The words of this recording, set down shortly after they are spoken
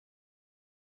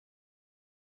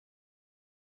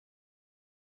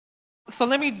So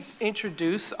let me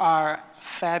introduce our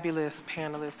fabulous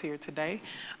panelists here today,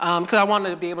 because I wanted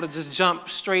to be able to just jump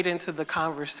straight into the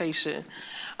conversation.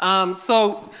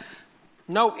 So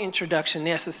no introduction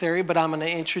necessary, but I'm going to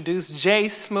introduce Jay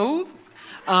Smooth,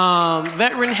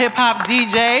 veteran hip-hop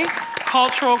DJ,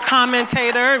 cultural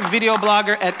commentator, video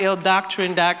blogger at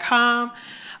Doctrine.com.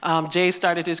 Jay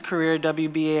started his career at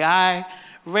WBAI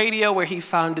Radio, where he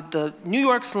founded the New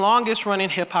York's longest running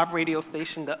hip hop radio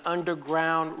station, the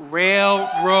Underground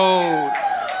Railroad,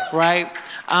 right?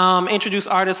 Introduced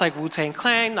artists like Wu-Tang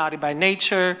Clan, Naughty by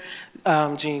Nature,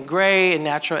 Jean Grey, and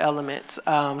Natural Elements.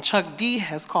 Chuck D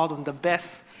has called him the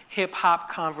best hip hop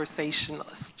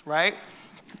conversationalist, right?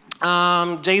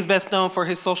 Jay's best known for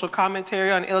his social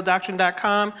commentary on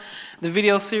illdoctrine.com, the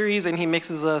video series, and he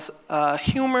mixes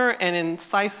humor and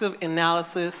incisive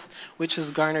analysis, which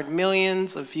has garnered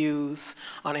millions of views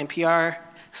on NPR,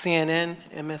 CNN,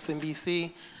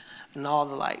 MSNBC, and all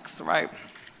the likes, right?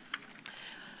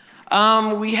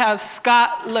 We have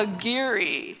Scott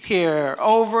LeGere here.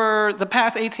 Over the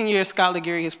past 18 years, Scott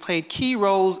LeGere has played key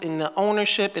roles in the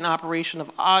ownership and operation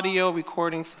of audio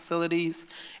recording facilities,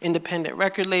 independent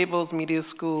record labels, media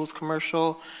schools,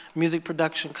 commercial music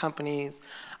production companies.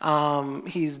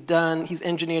 He's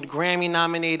engineered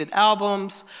Grammy-nominated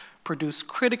albums, produced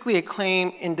critically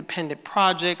acclaimed independent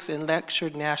projects, and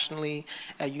lectured nationally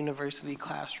at university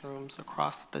classrooms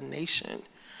across the nation.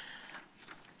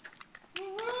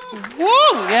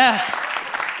 Woo, yeah.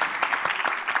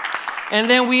 And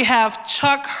then we have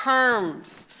Chuck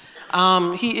Hermes.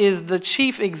 He is the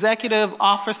Chief Executive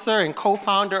Officer and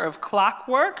co-founder of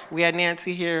Clockwork. We had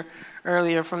Nancy here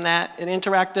earlier from that, an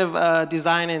interactive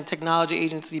design and technology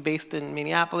agency based in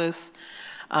Minneapolis.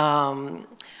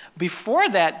 Before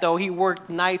that, though, he worked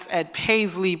nights at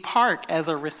Paisley Park as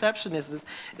a receptionist.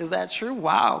 Is that true?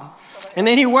 Wow. And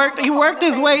then he worked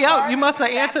his way up. You must have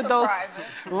answered those.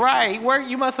 Right.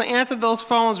 You must have answered those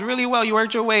phones really well. You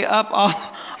worked your way up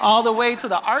all the way to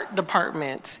the art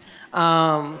department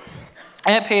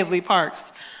at Paisley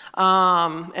Parks.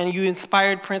 And you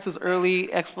inspired Prince's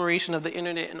early exploration of the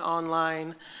internet and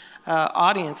online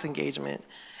audience engagement,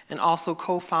 and also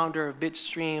co-founder of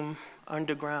Bitstream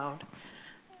Underground,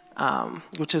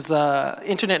 which is an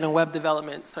internet and web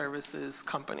development services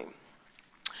company.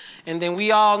 And then we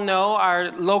all know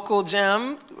our local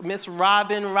gem, Miss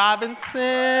Robyne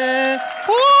Robinson.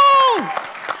 Woo!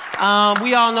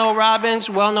 We all know Robyne,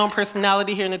 well-known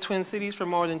personality here in the Twin Cities for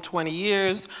more than 20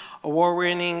 years,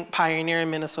 award-winning pioneer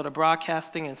in Minnesota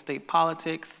broadcasting and state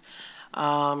politics.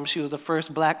 She was the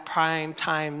first Black prime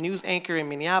time news anchor in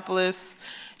Minneapolis.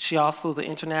 She also is an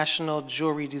international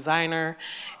jewelry designer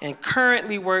and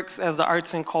currently works as the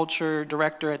Arts and Culture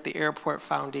Director at the Airport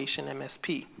Foundation,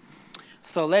 MSP.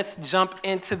 So let's jump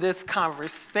into this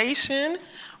conversation.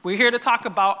 We're here to talk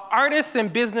about artists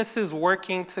and businesses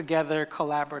working together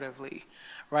collaboratively,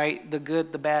 right? The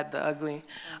good, the bad, the ugly.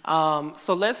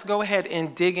 So let's go ahead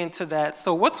and dig into that.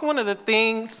 So what's one of the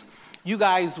things you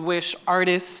guys wish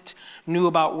artists knew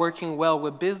about working well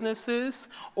with businesses,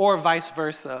 or vice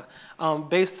versa,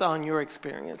 based on your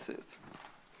experiences?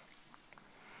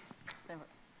 You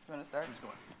want to start?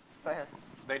 Go ahead.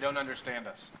 They don't understand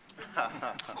us.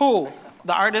 Who?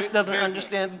 The artist doesn't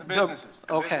understand? The businesses.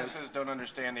 The okay. businesses don't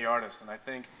understand the artist. And I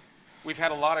think we've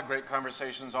had a lot of great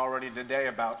conversations already today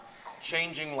about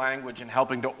changing language and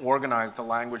helping to organize the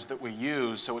language that we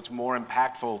use so it's more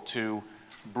impactful to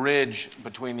bridge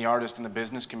between the artist and the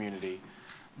business community.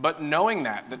 But knowing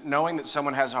that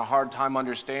someone has a hard time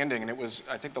understanding, and it was,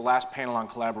 I think, the last panel on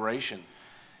collaboration,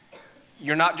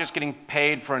 you're not just getting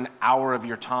paid for an hour of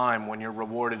your time when you're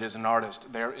rewarded as an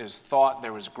artist. There is thought,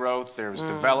 there is growth, there is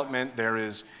development, there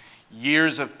is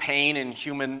years of pain in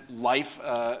human life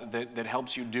that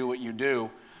helps you do what you do.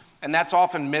 And that's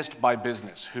often missed by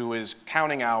business, who is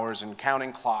counting hours and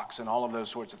counting clocks and all of those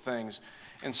sorts of things.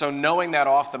 And so knowing that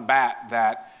off the bat,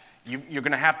 that you're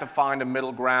going to have to find a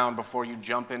middle ground before you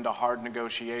jump into hard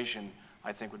negotiation,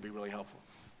 I think would be really helpful.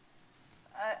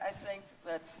 I think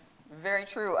that's very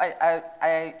true.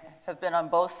 I have been on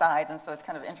both sides, and so it's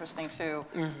kind of interesting to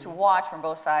watch from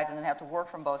both sides and then have to work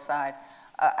from both sides.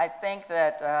 I think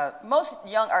that most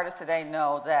young artists today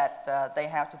know that they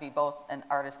have to be both an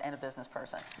artist and a business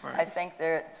person. Right. I think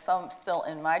there's some still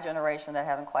in my generation that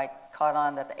haven't quite caught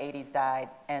on that the 80s died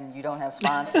and you don't have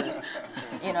sponsors.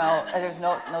 You know, there's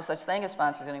no such thing as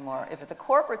sponsors anymore. If it's a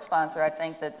corporate sponsor, I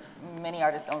think that many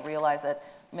artists don't realize that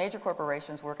major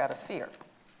corporations work out of fear.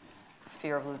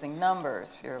 Fear of losing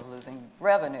numbers, fear of losing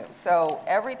revenue. So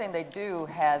everything they do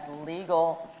has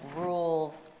legal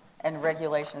rules and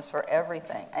regulations for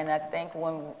everything. And I think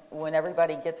when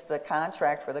everybody gets the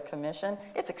contract for the commission,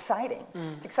 it's exciting.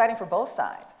 It's exciting for both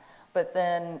sides. But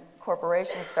then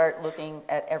corporations start looking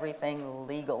at everything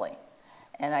legally.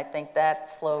 And I think that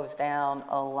slows down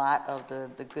a lot of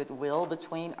the goodwill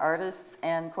between artists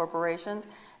and corporations.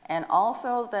 And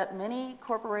also that many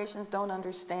corporations don't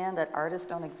understand that artists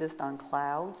don't exist on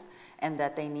clouds and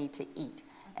that they need to eat.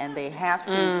 And they have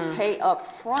to pay up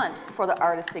front for the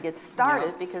artist to get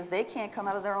started because they can't come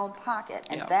out of their own pocket.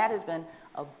 And that has been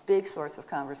a big source of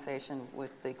conversation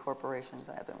with the corporations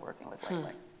I've been working with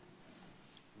lately.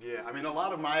 Yeah, I mean, a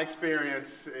lot of my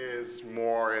experience is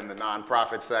more in the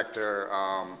nonprofit sector.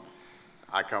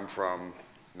 I come from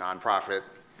nonprofit,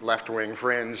 left-wing,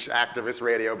 fringe, activist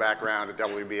radio background at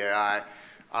WBAI.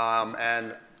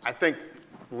 And I think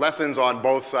lessons on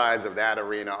both sides of that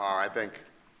arena are, I think,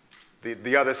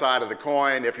 the other side of the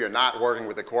coin, if you're not working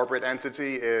with a corporate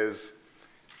entity, is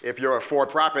if you're a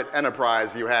for-profit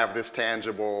enterprise, you have this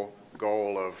tangible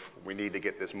goal of, we need to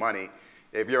get this money.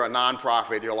 If you're a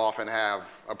nonprofit, you'll often have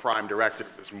a prime directive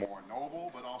that's more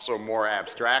noble, but also more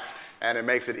abstract, and it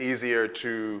makes it easier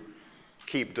to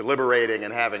keep deliberating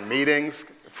and having meetings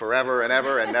forever and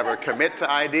ever and never commit to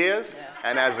ideas.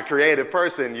 And as a creative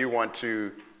person, you want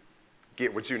to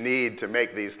get what you need to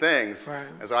make these things. Right.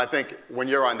 And so I think when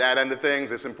you're on that end of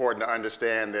things, it's important to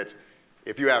understand that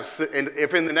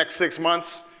if in the next 6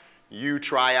 months, you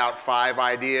try out 5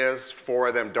 ideas, 4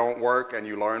 of them don't work, and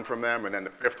you learn from them, and then the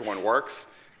 5th one works,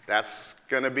 that's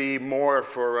going to be more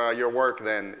for your work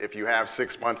than if you have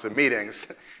 6 months of meetings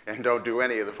and don't do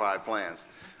any of the 5 plans.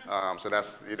 So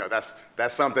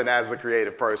that's something as the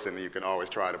creative person that you can always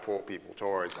try to pull people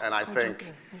towards. And I think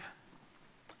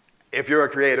if you're a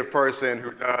creative person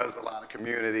who does a lot of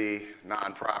community,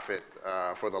 nonprofit,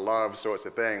 for the love sorts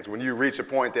of things, when you reach a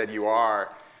point that you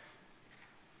are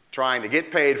trying to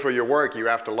get paid for your work, you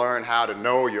have to learn how to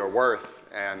know your worth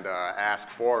and ask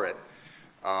for it.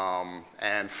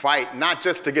 And fight, not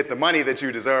just to get the money that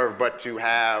you deserve, but to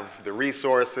have the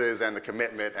resources and the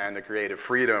commitment and the creative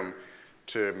freedom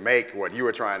to make what you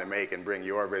were trying to make and bring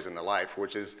your vision to life,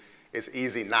 which is, it's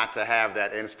easy not to have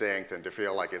that instinct and to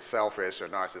feel like it's selfish or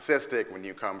narcissistic when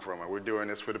you come from, we're doing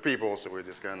this for the people, so we're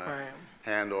just gonna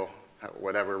handle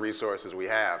whatever resources we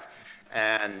have.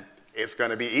 And it's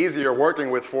gonna be easier working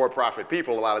with for-profit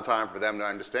people a lot of time for them to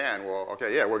understand, well,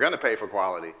 okay, yeah, we're gonna pay for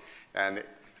quality. And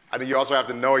I think you also have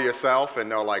to know yourself and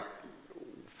know, like,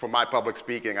 for my public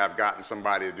speaking, I've gotten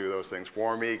somebody to do those things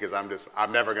for me because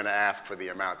I'm never gonna ask for the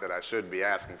amount that I should be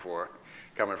asking for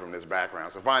coming from this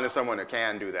background. So finding someone who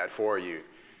can do that for you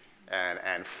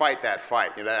and fight that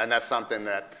fight, you know, and that's something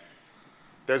that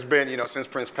there's been, you know, since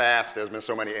Prince passed, there's been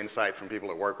so many insight from people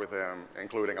that work with him,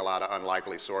 including a lot of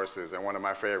unlikely sources. And one of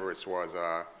my favorites was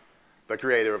the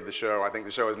creator of the show. I think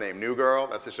the show is named New Girl.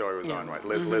 That's the show he was on, right?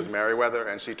 Liz Merriweather.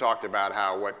 And she talked about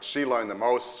how what she learned the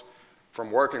most from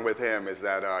working with him is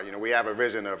that, you know, we have a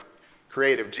vision of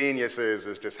creative geniuses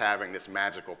as just having this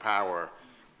magical power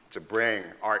to bring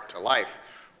art to life.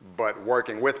 But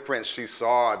working with Prince, she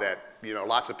saw that, you know,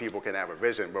 lots of people can have a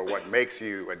vision, but what makes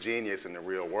you a genius in the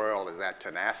real world is that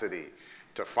tenacity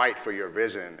to fight for your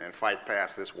vision and fight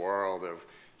past this world of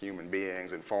human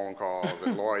beings and phone calls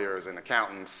and lawyers and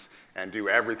accountants and do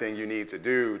everything you need to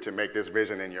do to make this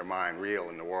vision in your mind real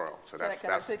in the world. So that's,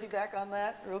 can I piggyback on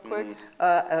that real quick?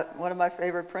 One of my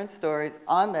favorite Prince stories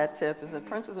on that tip is that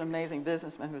Prince was an amazing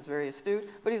businessman who was very astute,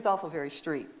 but he was also very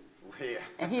street. Yeah.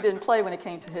 And he didn't play when it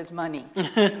came to his money.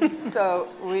 So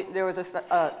there was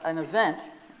an event,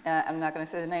 I'm not going to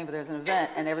say the name, but there was an event,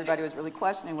 and everybody was really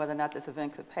questioning whether or not this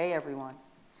event could pay everyone.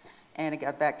 And it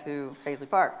got back to Paisley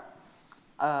Park.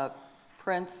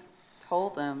 Prince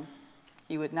told them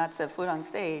he would not set foot on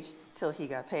stage till he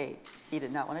got paid. He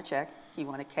did not want a check, he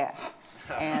wanted cash.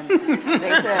 And they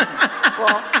said,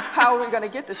 well, how are we going to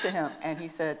get this to him? And he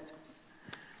said,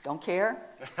 don't care,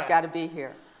 got to be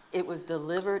here. It was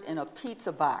delivered in a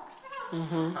pizza box.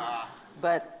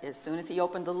 But as soon as he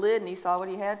opened the lid and he saw what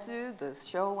he had to, the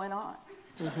show went on.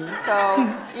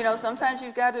 So, you know, sometimes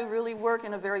you've got to really work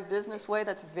in a very business way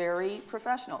that's very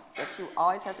professional, but you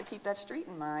always have to keep that street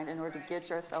in mind in order to get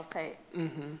yourself paid.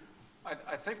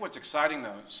 I think what's exciting,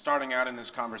 though, starting out in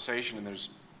this conversation, and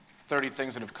there's 30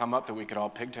 things that have come up that we could all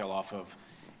pigtail off of,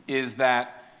 is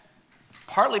that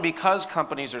partly because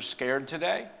companies are scared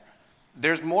today,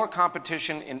 there's more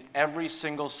competition in every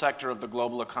single sector of the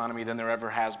global economy than there ever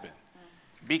has been.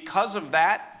 Because of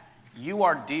that, you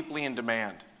are deeply in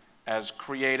demand as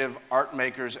creative art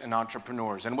makers and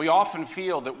entrepreneurs. And we often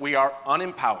feel that we are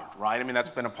unempowered, right? I mean, that's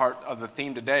been a part of the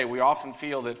theme today. We often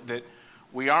feel that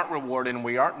we aren't rewarded and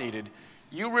we aren't needed.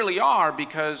 You really are,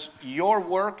 because your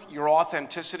work, your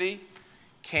authenticity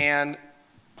can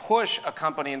push a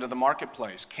company into the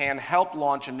marketplace, can help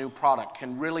launch a new product,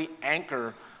 can really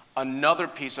anchor another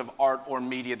piece of art or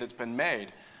media that's been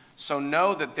made. So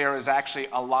know that there is actually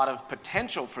a lot of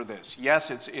potential for this. Yes,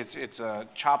 it's a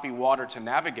choppy water to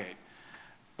navigate,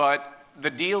 but the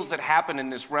deals that happen in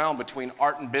this realm between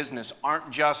art and business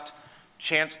aren't just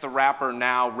Chance the Rapper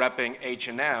now repping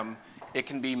H&M. It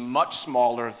can be much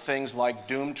smaller, things like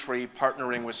Doomtree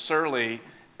partnering with Surly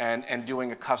and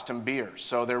doing a custom beer.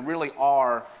 So there really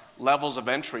are levels of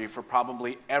entry for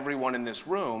probably everyone in this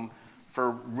room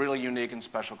for really unique and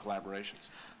special collaborations.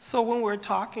 So when we're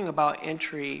talking about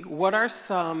entry, what are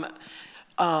some,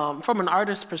 from an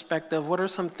artist's perspective, what are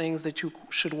some things that you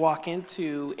should walk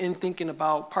into in thinking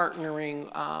about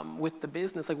partnering with the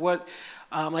business? Like what,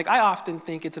 like I often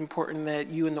think it's important that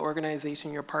you and the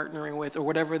organization you're partnering with, or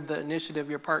whatever the initiative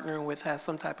you're partnering with, has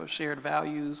some type of shared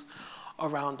values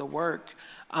around the work.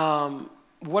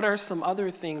 What are some other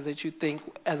things that you think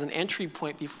as an entry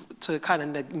point to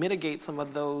kind of mitigate some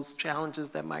of those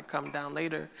challenges that might come down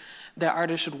later that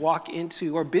artists should walk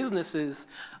into, or businesses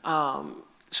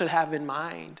should have in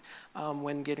mind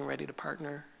when getting ready to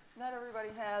partner? Not everybody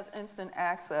has instant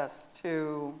access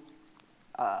to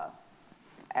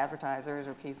advertisers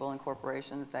or people and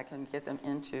corporations that can get them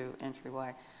into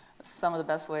entryway. Some of the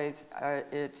best ways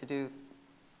to do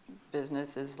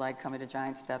business is like coming to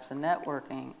Giant Steps and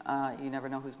networking. You never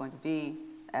know who's going to be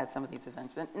at some of these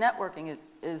events, but networking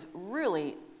is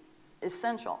really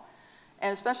essential,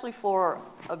 and especially for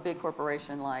a big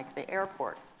corporation like the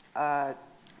airport.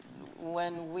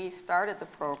 When we started the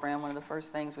program, one of the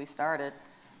first things we started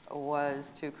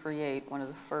was to create one of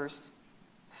the first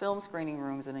film screening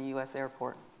rooms in a U.S.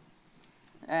 airport.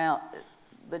 Now,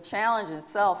 the challenge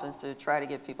itself is to try to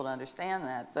get people to understand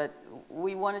that, but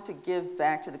we wanted to give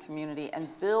back to the community and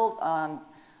build on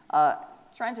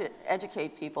trying to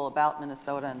educate people about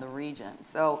Minnesota and the region.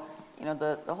 So, you know,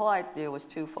 the whole idea was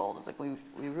twofold. It's like we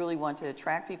really want to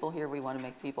attract people here. We want to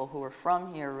make people who are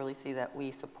from here really see that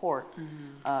we support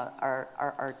our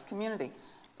arts community.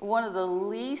 One of the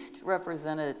least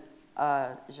represented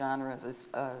genres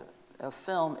of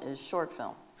film is short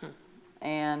film.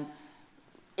 And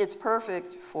it's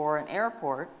perfect for an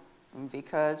airport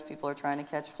because people are trying to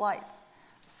catch flights.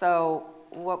 So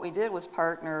what we did was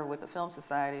partner with the Film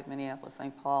Society of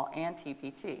Minneapolis-St. Paul and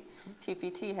TPT.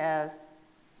 TPT has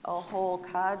a whole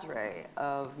cadre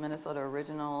of Minnesota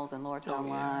originals and Lower Town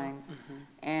lines.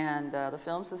 And the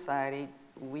Film Society,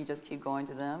 we just keep going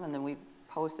to them, and then we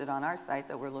posted on our site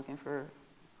that we're looking for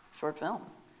short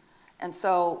films. And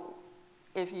so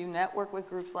if you network with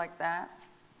groups like that,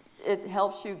 it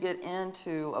helps you get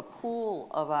into a pool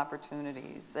of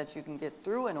opportunities that you can get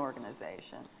through an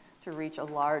organization to reach a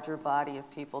larger body of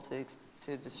people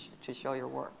to show your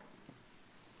work.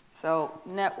 So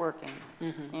networking,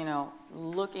 you know,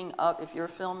 looking up, if you're a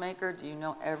filmmaker, do you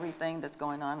know everything that's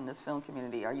going on in this film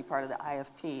community? Are you part of the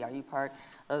IFP? Are you part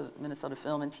of Minnesota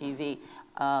Film and TV?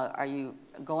 Are you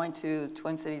going to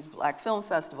Twin Cities Black Film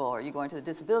Festival? Are you going to the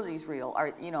Disabilities Reel?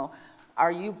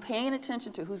 Are you paying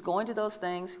attention to who's going to those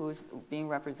things, who's being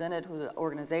represented, who the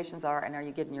organizations are, and are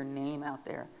you getting your name out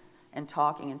there and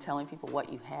talking and telling people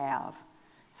what you have,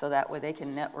 so that way they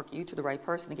can network you to the right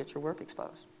person to get your work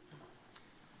exposed?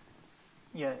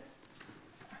 Yeah,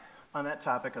 on that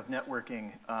topic of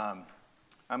networking,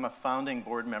 I'm a founding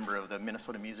board member of the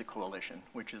Minnesota Music Coalition,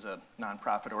 which is a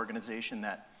nonprofit organization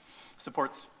that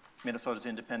supports Minnesota's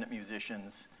independent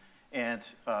musicians, and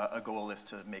a goal is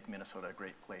to make Minnesota a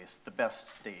great place, the best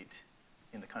state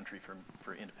in the country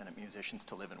for independent musicians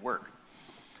to live and work.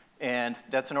 And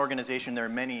that's an organization, there are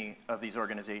many of these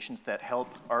organizations that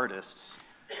help artists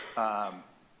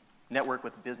network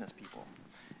with business people.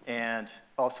 And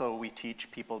also we teach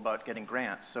people about getting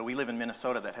grants. So we live in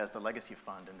Minnesota that has the Legacy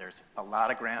Fund, and there's a lot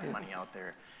of grant money out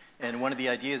there. And one of the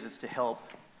ideas is to help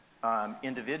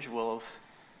individuals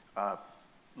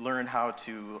learn how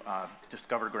to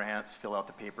discover grants, fill out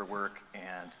the paperwork,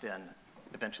 and then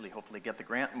eventually hopefully get the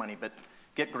grant money, but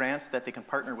get grants that they can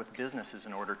partner with businesses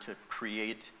in order to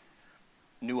create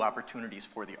new opportunities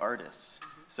for the artists.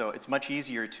 So it's much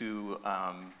easier to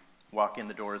walk in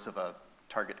the doors of a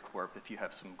Target Corp if you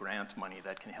have some grant money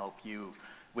that can help you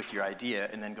with your idea,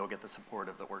 and then go get the support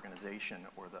of the organization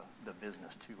or the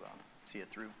business to see it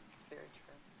through. Very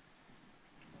true.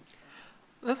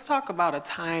 Let's talk about a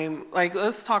time,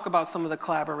 let's talk about some of the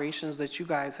collaborations that you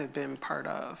guys have been part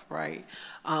of, right?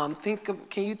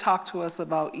 Can you talk to us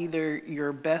about either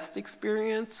your best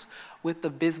experience with the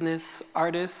business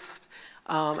artist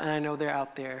and I know they're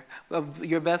out there.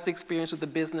 Your best experience with the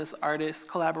business-artist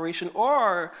collaboration,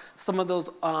 or some of those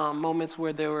moments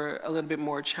where they were a little bit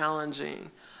more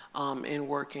challenging in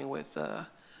working with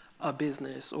a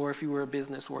business, or if you were a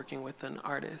business working with an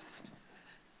artist.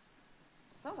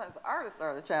 Sometimes the artists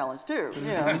are the challenge too,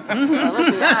 you know. Let's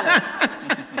be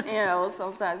honest. You know,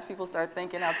 sometimes people start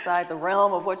thinking outside the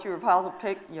realm of what you were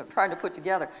trying to put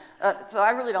together. So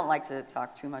I really don't like to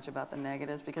talk too much about the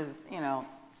negatives because, you know,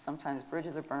 sometimes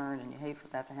bridges are burned and you hate for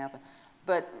that to happen.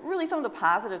 But really some of the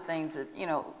positive things that, you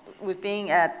know, with being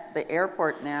at the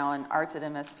airport now, and Arts at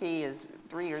MSP is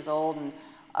 3 years old, and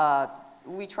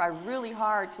we try really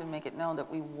hard to make it known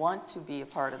that we want to be a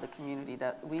part of the community,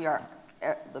 that we are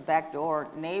the backdoor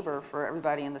neighbor for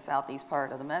everybody in the southeast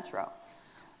part of the metro.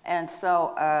 And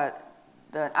so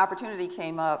the opportunity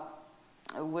came up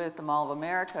with the Mall of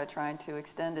America trying to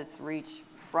extend its reach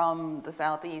from the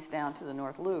southeast down to the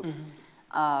North Loop,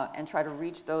 and try to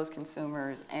reach those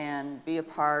consumers and be a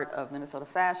part of Minnesota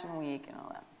Fashion Week and all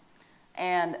that.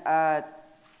 And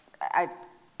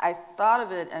I thought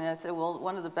of it and I said, well,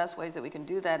 one of the best ways that we can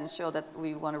do that and show that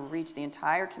we want to reach the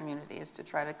entire community is to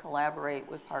try to collaborate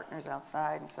with partners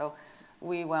outside. And so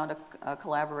we wound up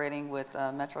collaborating with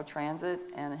Metro Transit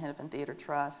and the Hennepin Theater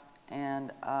Trust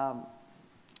and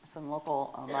some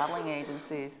local modeling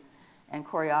agencies and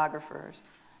choreographers.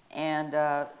 And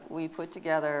we put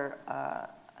together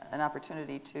an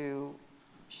opportunity to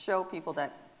show people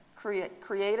that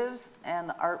creatives and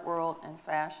the art world and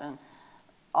fashion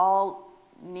all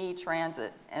need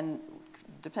transit and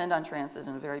depend on transit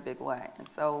in a very big way. And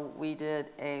so we did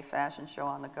a fashion show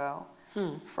on the go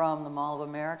from the Mall of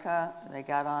America. They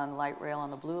got on light rail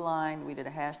on the Blue Line. We did a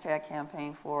hashtag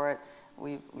campaign for it.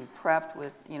 We prepped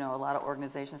with, you know, a lot of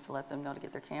organizations to let them know to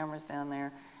get their cameras down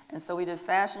there. And so we did a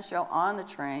fashion show on the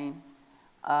train,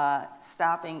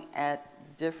 stopping at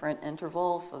different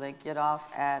intervals. So they get off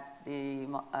at the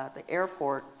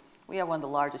airport. We have one of the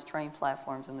largest train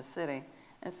platforms in the city.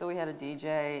 And so we had a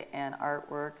DJ and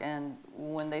artwork, and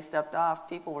when they stepped off,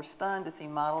 people were stunned to see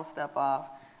models step off,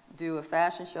 do a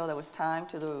fashion show that was timed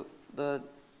to the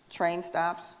train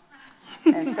stops.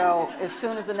 And so as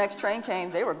soon as the next train came,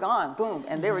 they were gone, boom,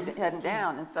 and they were heading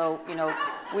down. And so, you know,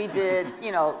 we did,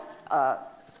 you know,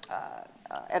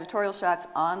 editorial shots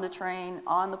on the train,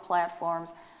 on the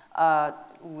platforms.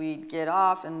 We'd get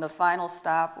off, and the final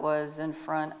stop was in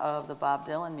front of the Bob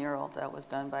Dylan mural that was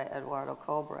done by Eduardo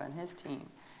Cobra and his team.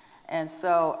 And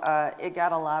so it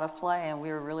got a lot of play, and we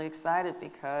were really excited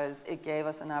because it gave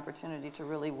us an opportunity to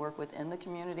really work within the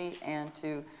community and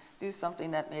to do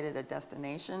something that made it a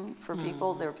destination for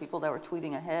people. There were people that were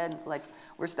tweeting ahead, and it's like,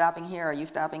 we're stopping here, are you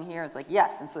stopping here? It's like,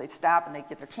 yes, and so they'd stop and they'd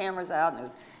get their cameras out, and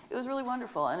it was really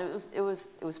wonderful, and it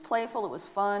was playful, it was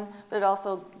fun, but it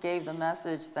also gave the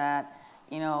message that,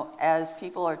 you know, as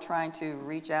people are trying to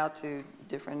reach out to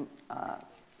different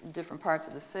parts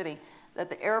of the city, that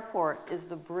the airport is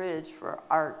the bridge for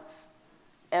arts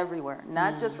everywhere,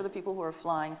 not just for the people who are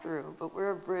flying through, but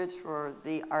we're a bridge for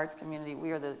the arts community.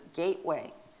 We are the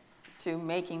gateway to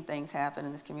making things happen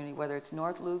in this community, whether it's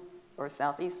North Loop or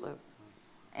Southeast Loop.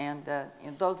 And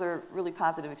you know, those are really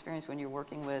positive experiences when you're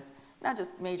working with not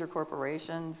just major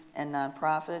corporations and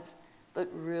nonprofits, but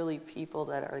really people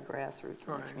that are grassroots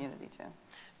in the community too.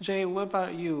 Jay, what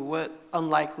about you? What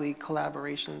unlikely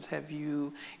collaborations have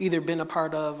you either been a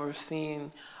part of or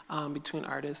seen between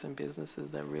artists and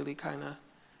businesses that really kind of?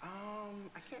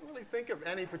 I can't really think of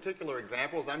any particular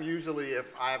examples. I'm usually,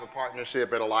 if I have a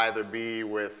partnership, it'll either be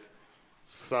with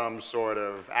some sort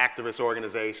of activist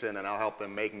organization and I'll help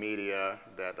them make media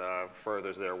that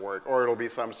furthers their work, or it'll be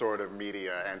some sort of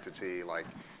media entity, like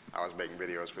I was making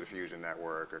videos for the Fusion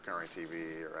Network or Current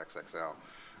TV or XXL.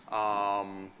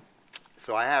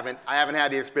 So I haven't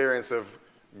had the experience of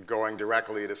going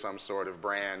directly to some sort of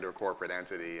brand or corporate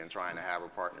entity and trying to have a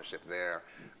partnership there.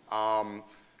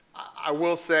 I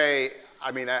will say,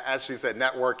 I mean, as she said,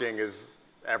 networking is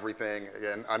everything.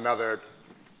 Again, another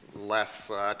less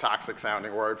toxic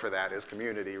sounding word for that is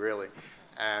community, really.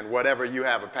 And whatever you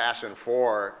have a passion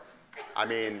for, I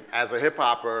mean, as a hip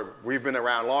hopper, we've been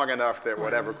around long enough that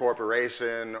whatever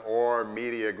corporation or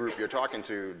media group you're talking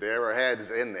to, there are heads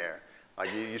in there.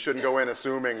 Like, you shouldn't go in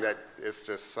assuming that it's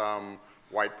just some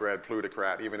white bread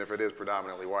plutocrat, even if it is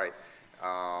predominantly white,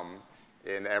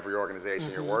 in every organization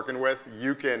you're working with.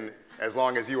 You can, as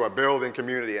long as you are building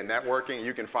community and networking,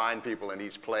 you can find people in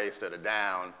each place that are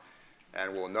down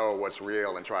and will know what's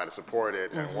real and try to support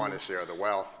it and want to share the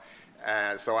wealth.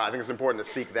 And so I think it's important to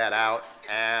seek that out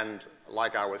and,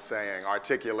 like I was saying,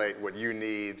 articulate what you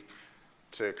need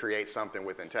to create something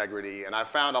with integrity. And I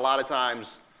found a lot of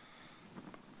times,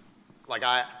 like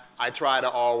I I try to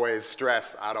always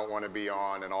stress I don't want to be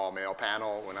on an all-male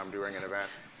panel when I'm doing an event.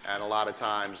 And a lot of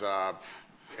times,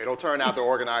 it'll turn out the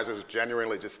organizers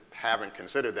genuinely just haven't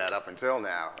considered that up until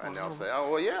now. And they'll say,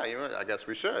 oh, well, yeah, you know, I guess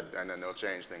we should. And then they'll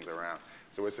change things around.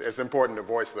 So it's important to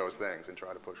voice those things and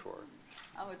try to push forward.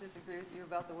 I would disagree with you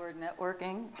about the word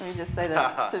networking. Let me just say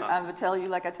that. I'm going to tell you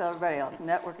like I tell everybody else.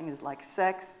 Networking is like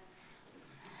sex.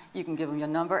 You can give them your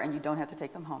number, and you don't have to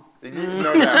take them home. No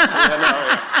doubt.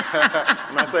 Yeah.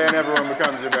 I'm not saying everyone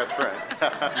becomes your best friend.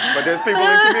 But there's people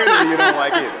in the community you don't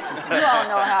like either. You all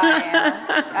know how I am.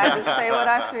 I just say what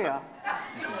I feel.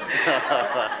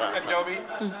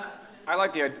 Adaobi, I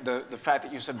like the fact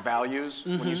that you said values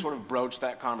when you sort of broached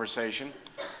that conversation.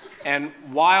 And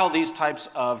while these types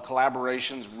of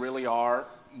collaborations really are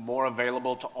more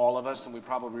available to all of us than we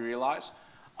probably realize,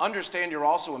 understand you're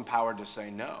also empowered to say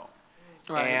no.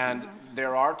 Right. And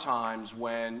there are times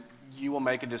when you will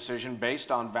make a decision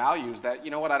based on values that,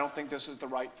 you know what, I don't think this is the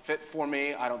right fit for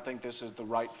me. I don't think this is the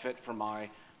right fit for my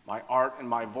art and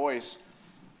my voice.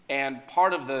 And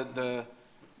part of the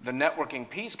networking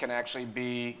piece can actually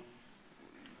be,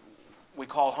 we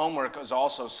call homework as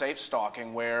also safe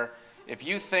stalking, where if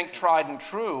you think tried and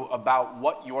true about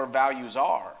what your values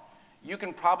are, you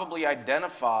can probably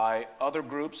identify other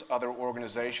groups, other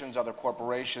organizations, other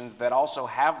corporations that also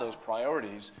have those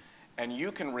priorities, and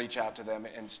you can reach out to them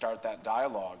and start that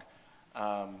dialogue.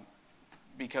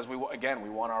 Because we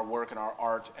want our work and our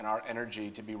art and our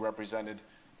energy to be represented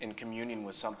in communion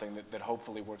with something that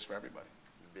hopefully works for everybody.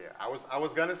 Yeah, I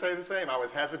was gonna say the same. I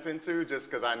was hesitant to, just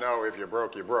because I know if you're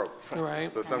broke, you're broke. Right.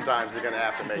 So sometimes you're gonna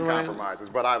have to make compromises.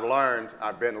 But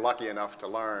I've been lucky enough to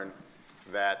learn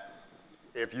that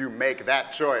if you make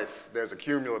that choice, there's a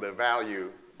cumulative value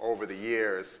over the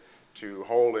years to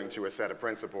holding to a set of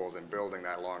principles and building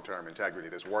that long-term integrity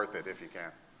that's worth it if you can.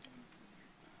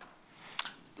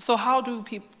 So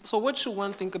what should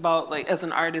one think about, like, as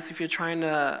an artist, if you're trying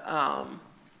to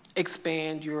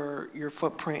expand your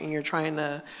footprint and you're trying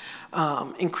to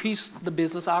increase the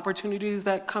business opportunities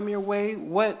that come your way,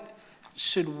 what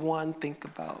should one think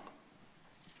about?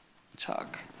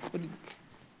 Chuck?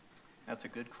 That's a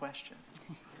good question.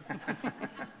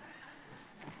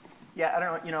 Yeah, I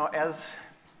don't know, you know,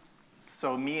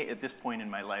 so me at this point in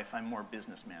my life, I'm more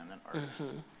businessman than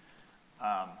artist.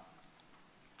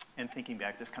 And thinking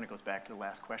back, this kind of goes back to the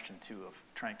last question too, of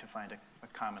trying to find a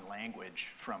common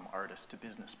language from artist to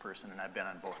business person, and I've been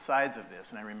on both sides of this,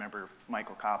 and I remember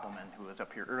Michael Koppelman, who was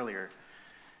up here earlier,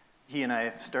 he and I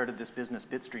started this business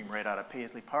Bitstream right out of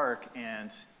Paisley Park,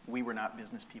 and we were not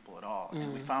business people at all.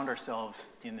 And we found ourselves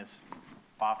in this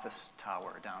office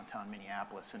tower downtown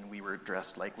Minneapolis, and we were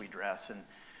dressed like we dress,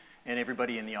 and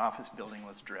everybody in the office building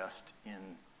was dressed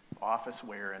in office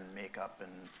wear and makeup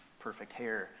and perfect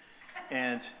hair.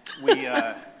 And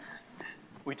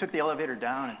we took the elevator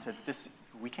down and said,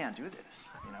 we can't do this,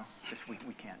 you know,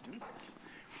 we can't do this.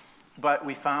 But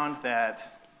we found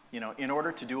that, you know, in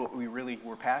order to do what we really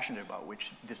were passionate about,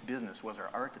 which this business was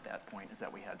our art at that point, is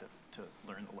that we had to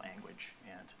learn the language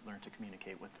and learn to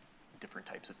communicate with different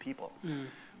types of people.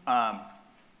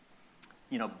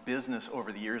 You know, business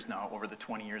over the years now, over the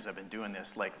 20 years I've been doing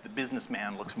this, like the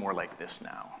businessman looks more like this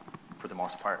now, for the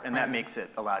most part, and that makes it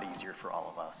a lot easier for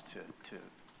all of us to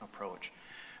approach.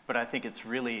 But I think it's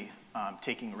really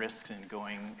taking risks and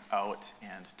going out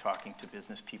and talking to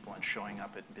business people and showing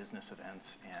up at business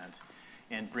events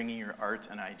and bringing your art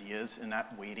and ideas and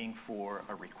not waiting for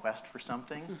a request for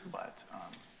something, but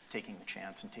taking the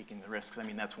chance and taking the risks. I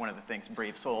mean, that's one of the things,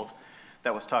 Brave Souls,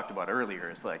 that was talked about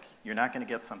earlier, is like, you're not gonna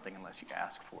get something unless you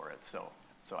ask for it, so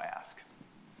ask.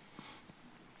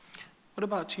 What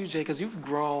about you, Jay? Because you've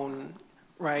grown,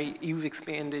 right? You've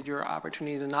expanded your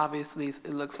opportunities, and obviously it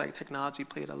looks like technology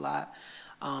played a lot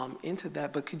into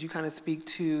that, but could you kind of speak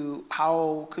to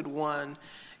how could one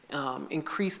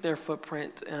increase their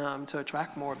footprint to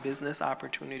attract more business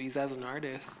opportunities as an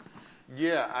artist?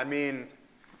 Yeah, I mean,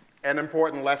 an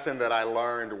important lesson that I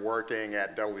learned working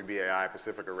at WBAI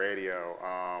Pacifica Radio,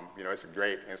 you know, it's a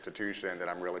great institution that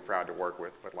I'm really proud to work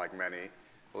with, but like many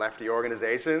lefty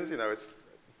organizations, you know, it's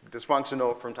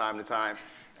dysfunctional from time to time.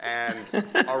 And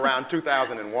around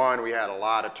 2001, we had a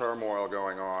lot of turmoil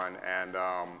going on, and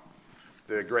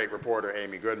the great reporter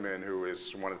Amy Goodman, who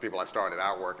is one of the people I started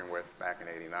out working with back in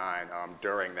 '89,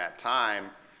 during that time,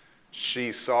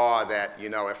 she saw that, you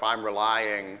know, if I'm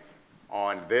relying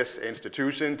on this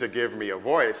institution to give me a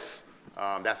voice,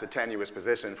 that's a tenuous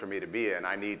position for me to be in.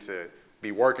 I need to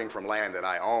be working from land that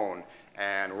I own.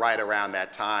 And right around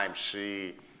that time,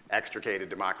 she extricated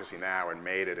Democracy Now! And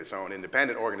made it its own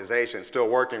independent organization, still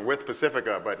working with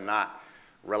Pacifica, but not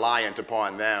reliant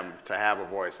upon them to have a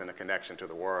voice and a connection to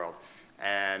the world.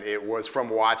 And it was from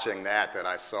watching that that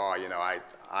I saw, you know,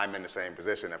 I'm in the same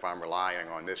position. If I'm relying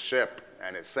on this ship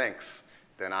and it sinks,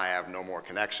 then I have no more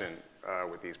connection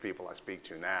with these people I speak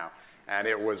to now. And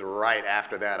it was right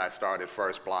after that I started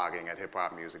first blogging at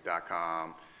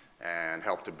hiphopmusic.com and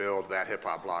helped to build that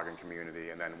hip-hop blogging community,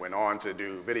 and then went on to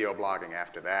do video blogging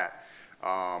after that,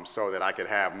 so that I could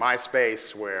have my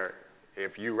space where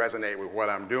if you resonate with what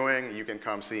I'm doing, you can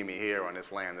come see me here on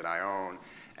this land that I own.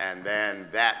 And then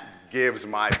that gives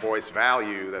my voice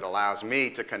value that allows me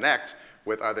to connect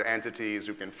with other entities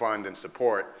who can fund and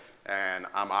support, and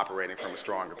I'm operating from a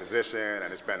stronger position,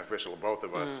 and it's beneficial to both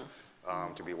of us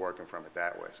to be working from it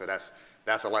that way. So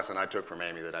that's a lesson I took from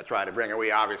Amy that I try to bring. And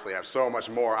we obviously have so much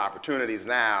more opportunities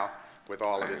now with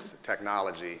all of this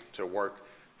technology to work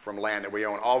from land that we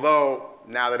own. Although,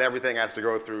 now that everything has to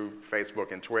go through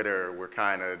Facebook and Twitter, we're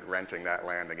kind of renting that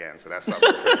land again. So that's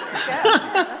something.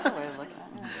 Yeah, that's a way of looking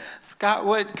at it. Scott,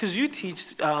 because you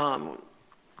teach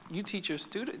your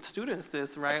students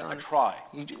this, right? I try.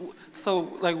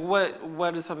 So, like,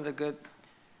 what are some of the good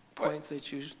points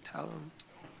that you tell them?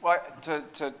 Well,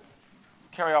 to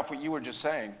carry off what you were just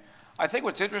saying, I think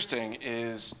what's interesting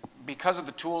is because of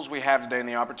the tools we have today and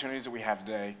the opportunities that we have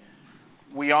today,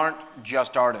 we aren't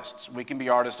just artists. We can be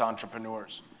artist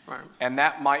entrepreneurs. Right. And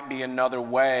that might be another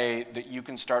way that you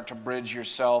can start to bridge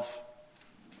yourself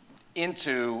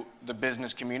into the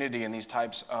business community and these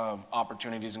types of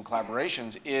opportunities and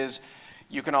collaborations, is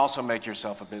you can also make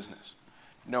yourself a business.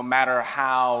 No matter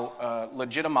how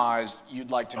legitimized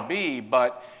you'd like to be,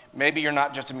 but maybe you're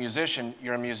not just a musician,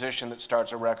 you're a musician that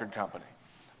starts a record company.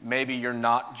 Maybe you're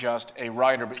not just a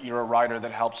writer, but you're a writer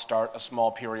that helps start a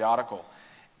small periodical.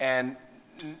 And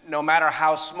no matter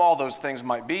how small those things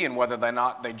might be, and whether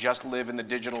they just live in the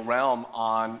digital realm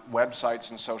on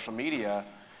websites and social media,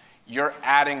 you're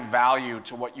adding value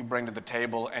to what you bring to the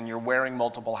table, and you're wearing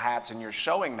multiple hats, and you're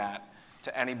showing that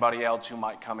to anybody else who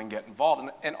might come and get involved.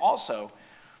 And also,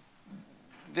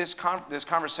 this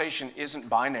conversation isn't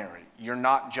binary. You're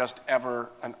not just ever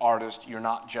an artist. You're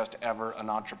not just ever an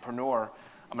entrepreneur.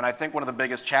 I mean, I think one of the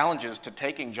biggest challenges to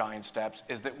taking giant steps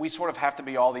is that we sort of have to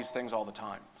be all these things all the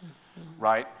time,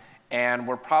 right? And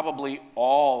we're probably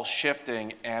all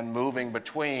shifting and moving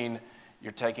between,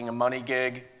 you're taking a money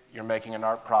gig, you're making an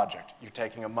art project. You're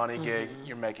taking a money gig,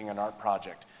 you're making an art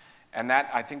project. And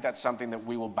I think that's something that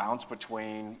we will bounce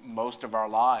between most of our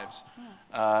lives.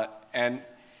 And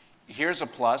here's a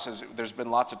plus, is there's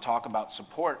been lots of talk about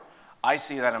support. I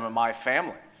see that in my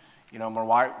family. You know,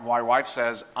 my wife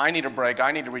says, I need a break,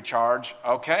 I need to recharge.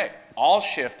 Okay, I'll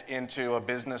shift into a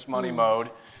business money mode.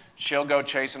 She'll go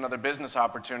chase another business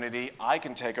opportunity. I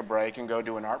can take a break and go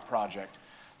do an art project.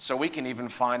 So we can even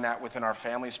find that within our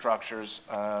family structures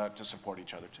to support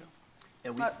each other too.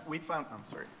 And we found, I'm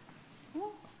sorry.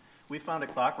 We found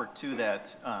at Clockwork too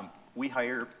that we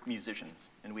hire musicians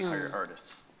and we hire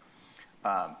artists.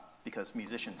 Because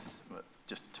musicians,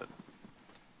 just to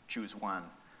choose one,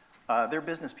 they're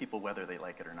business people whether they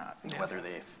like it or not, whether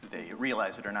they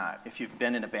realize it or not. If you've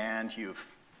been in a band, you've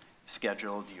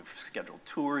scheduled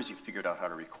tours, you've figured out how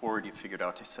to record, you've figured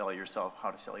out how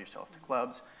to sell yourself to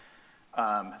clubs.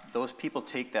 Those people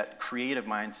take that creative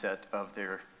mindset of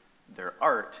their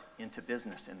art into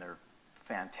business, and they're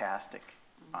fantastic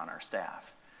on our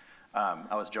staff.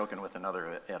 I was joking with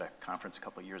another at a conference a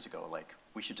couple of years ago, like,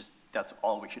 that's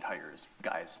all we should hire is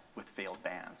guys with failed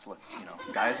bands. Let's,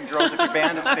 guys and girls, if your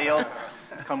band has failed,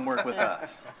 come work with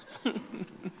us.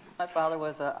 My father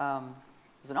was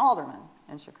an alderman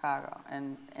in Chicago,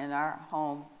 and our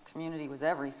home community was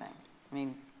everything. I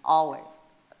mean, always.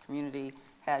 A community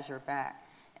has your back.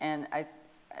 And I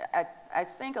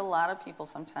think a lot of people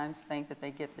sometimes think that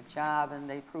they get the job and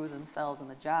they prove themselves in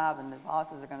the job, and the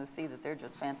bosses are going to see that they're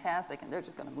just fantastic and they're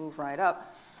just going to move right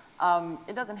up.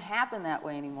 It doesn't happen that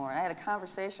way anymore. And I had a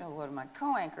conversation with one of my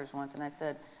co-anchors once, and I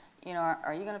said,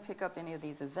 are you going to pick up any of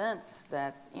these events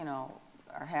that,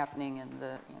 are happening, and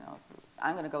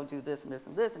I'm going to go do this and this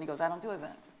and this? And he goes, I don't do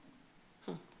events.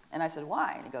 And I said,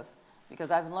 why? And he goes,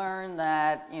 because I've learned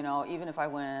that, even if I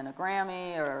win a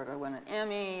Grammy or I win an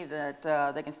Emmy, that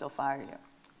they can still fire you.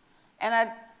 And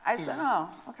I said,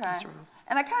 oh, okay. That's right.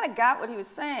 And I kind of got what he was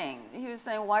saying. He was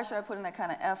saying, why should I put in that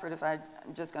kind of effort if I'm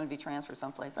just going to be transferred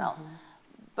someplace else?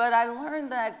 But I learned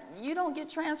that you don't get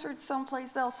transferred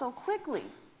someplace else so quickly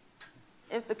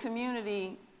if the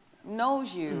community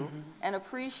knows you and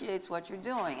appreciates what you're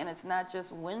doing. And it's not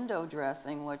just window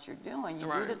dressing what you're doing.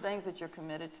 You do the things that you're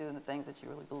committed to and the things that you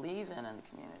really believe in the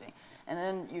community. And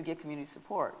then you get community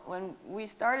support. When we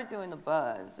started doing the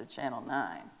Buzz at Channel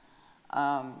 9,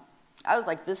 I was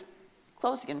like this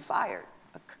close to getting fired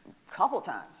a couple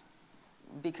times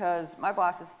because my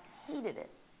bosses hated it.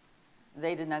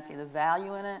 They did not see the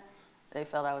value in it. They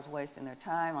felt I was wasting their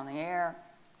time on the air.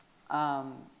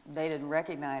 They didn't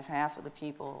recognize half of the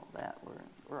people that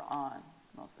were on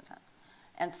most of the time.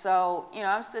 And so, you know,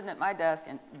 I'm sitting at my desk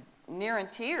and near in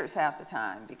tears half the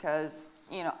time because,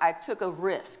 you know, I took a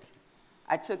risk.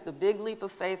 I took the big leap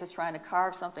of faith of trying to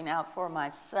carve something out for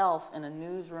myself in a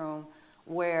newsroom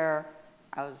where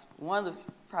I was one of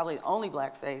the probably the only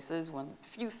black faces, one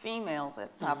few females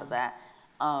at the top of that.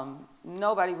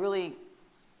 Nobody really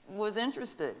was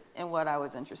interested in what I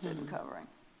was interested in covering.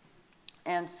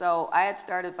 And so I had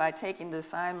started by taking the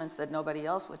assignments that nobody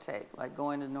else would take, like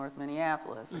going to North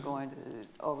Minneapolis or going to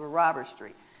over Robert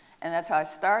Street. And that's how I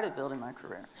started building my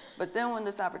career. But then when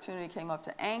this opportunity came up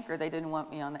to anchor, they didn't want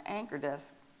me on the anchor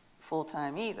desk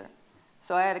full-time either.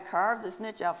 So I had to carve this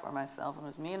niche out for myself, and it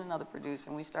was me and another producer,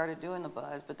 and we started doing the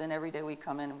buzz, but then every day we'd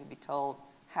come in and we'd be told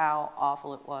how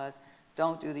awful it was,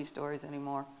 don't do these stories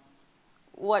anymore.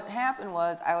 What happened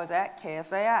was I was at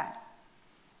KFAI,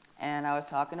 and I was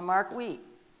talking to Mark Wheat.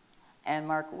 And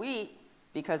Mark Wheat,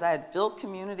 because I had built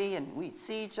community and we'd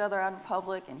see each other out in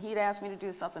public, and he'd ask me to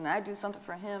do something, and I'd do something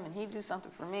for him, and he'd do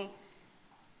something for me,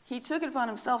 he took it upon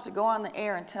himself to go on the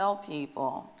air and tell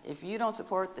people, if you don't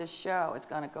support this show, it's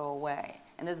going to go away.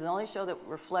 And this is the only show that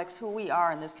reflects who we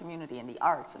are in this community, in the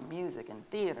arts and music and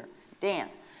theater,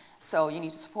 dance. So you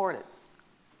need to support it.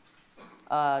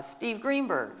 Steve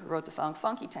Greenberg, who wrote the song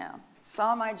Funky Town,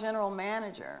 saw my general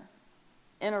manager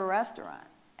in a restaurant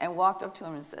and walked up to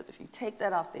him and says, if you take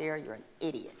that off the air, you're an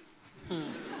idiot.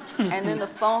 And then the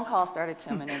phone calls started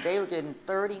coming in. They were getting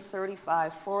 30,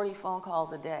 35, 40 phone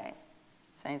calls a day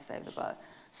saying save the buzz.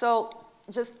 So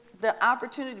just the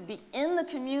opportunity to be in the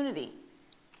community,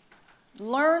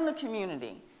 learn the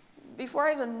community. Before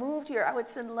I even moved here, I would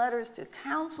send letters to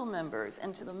council members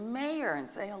and to the mayor and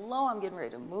say, hello, I'm getting ready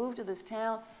to move to this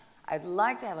town. I'd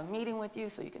like to have a meeting with you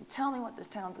so you can tell me what this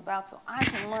town's about so I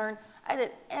can learn. I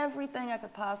did everything I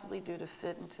could possibly do to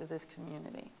fit into this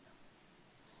community.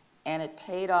 And it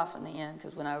paid off in the end,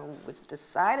 because when I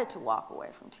decided to walk away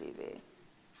from TV,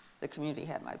 the community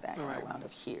had my back, and I wound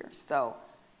up here. So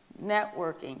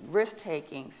networking,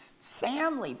 risk-taking,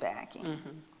 family backing.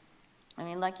 I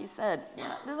mean, like you said, you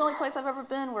know, this is the only place I've ever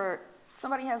been where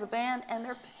somebody has a band and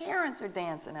their parents are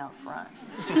dancing out front.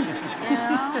 You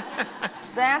know?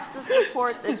 That's the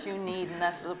support that you need, and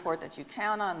that's the support that you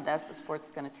count on, and that's the support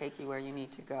that's going to take you where you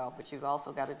need to go. But you've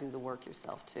also got to do the work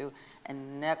yourself, too,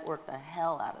 and network the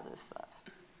hell out of this stuff.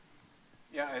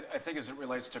 Yeah, I think as it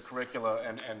relates to curricula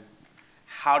and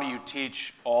how do you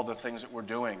teach all the things that we're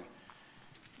doing,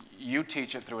 you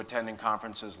teach it through attending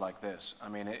conferences like this. I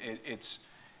mean,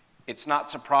 it's not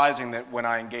surprising that when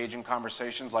I engage in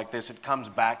conversations like this, it comes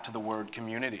back to the word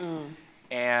community.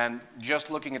 And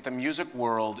just looking at the music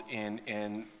world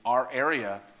in our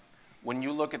area, when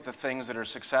you look at the things that are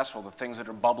successful, the things that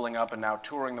are bubbling up and now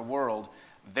touring the world,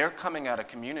 they're coming out of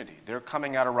community. They're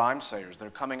coming out of Rhymesayers. They're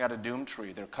coming out of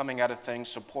Doomtree. They're coming out of things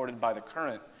supported by the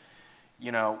current.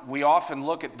 You know, we often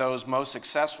look at those most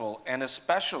successful, and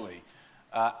especially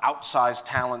outsized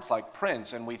talents like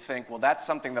Prince, and we think, well, that's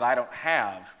something that I don't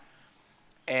have.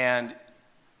 And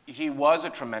he was a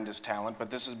tremendous talent, but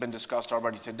this has been discussed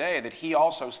already today, that he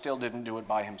also still didn't do it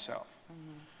by himself.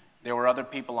 There were other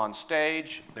people on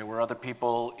stage, there were other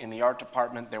people in the art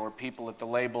department, there were people at the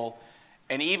label,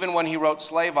 and even when he wrote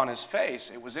Slave on his face,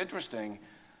 it was interesting,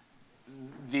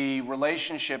 the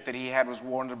relationship that he had with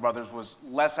Warner Brothers was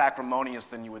less acrimonious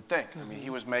than you would think. I mean, he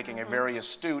was making a very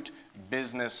astute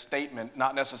business statement,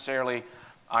 not necessarily,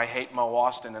 I hate Mo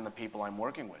Austin and the people I'm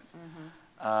working with.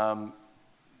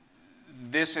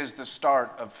 This is the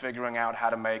start of figuring out how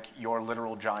to make your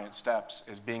literal giant steps,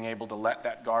 is being able to let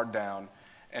that guard down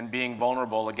and being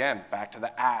vulnerable, again, back to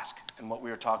the ask and what we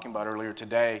were talking about earlier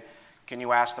today. Can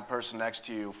you ask the person next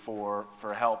to you for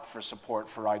help, for support,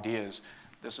 for ideas?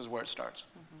 This is where it starts.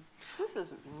 This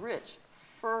is rich,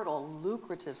 fertile,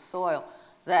 lucrative soil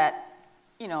that,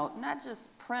 you know, not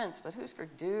just Prince, but Husker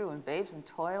Du and Babes in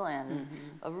Toyland,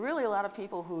 and really a lot of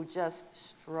people who just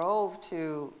strove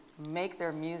to make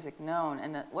their music known.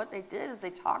 And what they did is they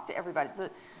talked to everybody.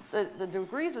 The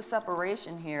degrees of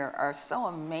separation here are so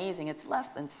amazing. It's less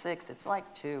than 6, it's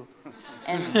like 2.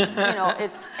 And you know,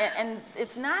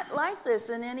 it's not like this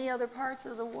in any other parts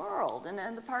of the world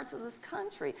and the parts of this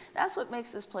country. That's what makes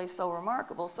this place so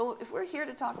remarkable. So if we're here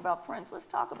to talk about Prince, let's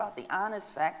talk about the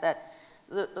honest fact that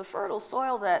the fertile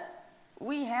soil that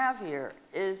we have here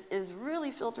is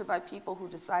really filtered by people who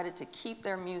decided to keep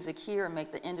their music here and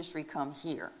make the industry come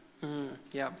here.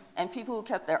 Yep. And people who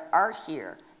kept their art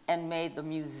here and made the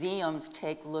museums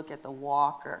take a look at the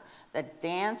Walker, that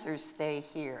dancers stay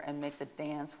here and make the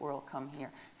dance world come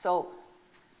here. So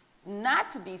not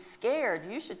to be scared,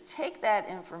 you should take that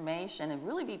information and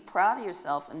really be proud of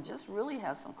yourself and just really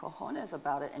have some cojones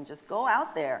about it and just go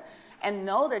out there and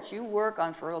know that you work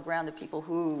on fertile ground to people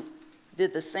who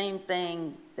did the same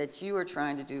thing that you are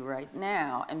trying to do right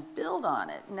now and build on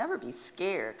it. Never be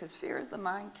scared, because fear is the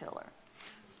mind killer.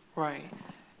 Right.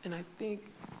 And I think,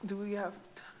 do we have,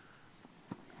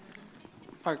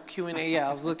 for Q&A, yeah,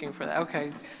 I was looking for that.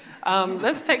 Okay.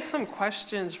 Let's take some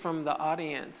questions from the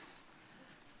audience.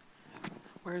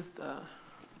 Where's the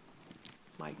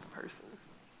mic person?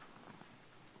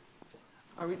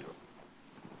 Are we,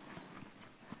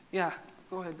 yeah,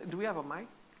 go ahead. Do we have a mic?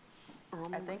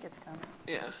 I think it's coming.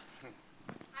 Yeah.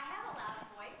 I have a loud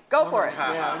voice. Go for it.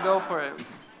 Yeah, go for it.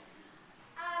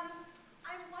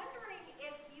 I'm wondering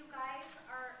if you guys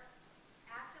are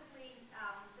actively,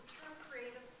 the term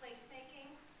creative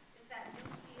placemaking, is that new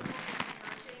field that's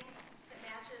emerging that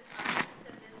matches artists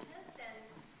and business, and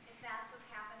if that's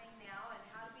what's happening now, and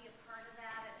how to be a part of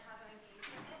that, and how to engage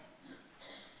in it?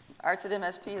 Arts at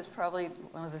MSP is probably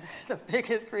one of the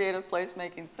biggest creative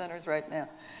placemaking centers right now.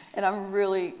 And I'm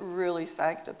really, really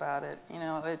psyched about it. You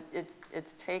know,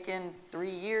 it's taken 3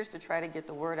 years to try to get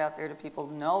the word out there to people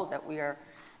know that we are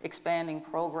expanding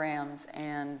programs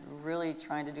and really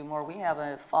trying to do more. We have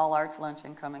a fall arts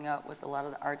luncheon coming up with a lot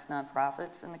of the arts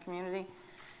nonprofits in the community.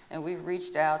 And we've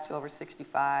reached out to over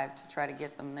 65 to try to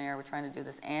get them there. We're trying to do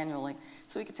this annually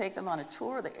so we could take them on a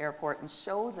tour of the airport and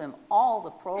show them all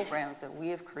the programs that we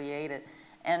have created.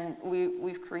 And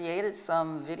we've created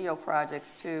some video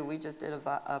projects too. We just did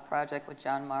a project with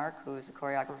John Mark, who is the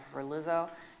choreographer for Lizzo,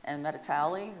 and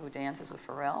Metatali, who dances with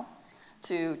Pharrell,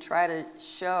 to try to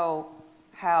show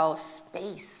how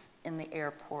space in the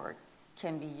airport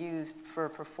can be used for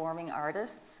performing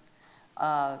artists.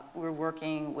 We're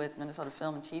working with Minnesota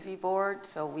Film and TV Board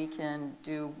so we can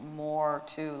do more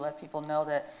to let people know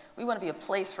that we want to be a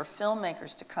place for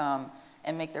filmmakers to come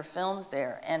and make their films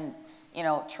there. And you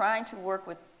know, trying to work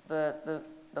with the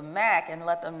MAC and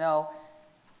let them know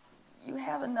you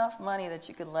have enough money that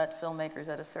you could let filmmakers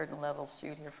at a certain level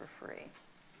shoot here for free.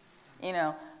 You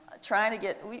know, trying to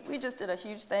get, we just did a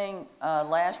huge thing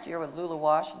last year with Lula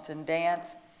Washington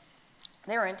Dance.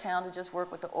 They were in town to just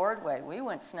work with the Ordway. We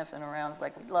went sniffing around. It's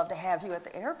like, we'd love to have you at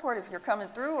the airport if you're coming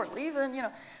through or leaving, you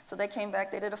know. So they came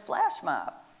back, they did a flash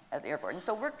mob at the airport. And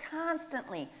so we're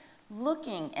constantly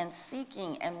looking and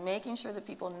seeking and making sure that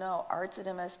people know Arts at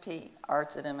MSP,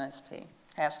 Arts at MSP,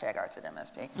 hashtag Arts at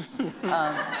MSP.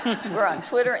 We're on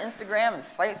Twitter, Instagram, and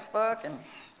Facebook, and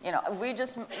you know, we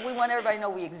want everybody to know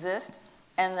we exist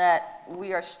and that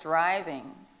we are striving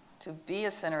to be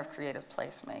a center of creative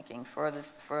placemaking for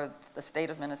the state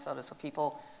of Minnesota, so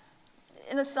people,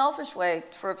 in a selfish way,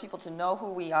 for people to know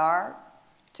who we are,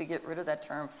 to get rid of that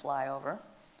term flyover,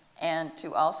 and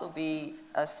to also be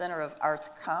a center of arts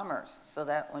commerce so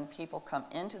that when people come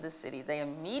into the city, they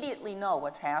immediately know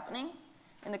what's happening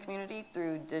in the community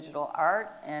through digital art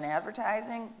and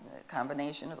advertising, a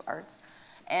combination of arts,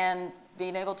 and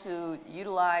being able to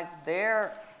utilize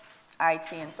their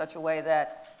IT in such a way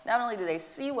that not only do they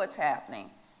see what's happening,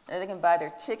 they can buy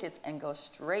their tickets and go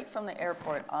straight from the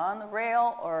airport on the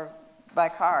rail or by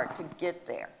car to get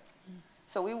there.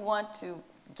 So we want to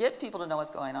get people to know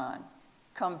what's going on,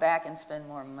 come back and spend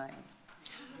more money.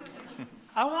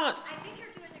 I think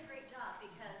you're doing a great job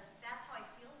because that's how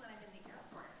I feel when I'm in the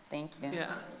airport. Thank you.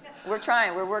 Yeah. We're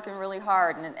trying. We're working really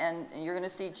hard, and you're going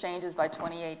to see changes by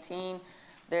 2018.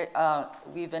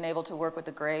 We've been able to work with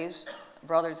the Graves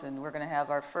brothers, and we're going to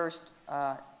have our first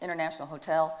international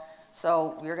hotel.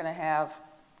 So we're going to have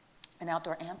an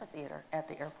outdoor amphitheater at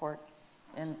the airport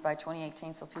by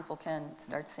 2018, so people can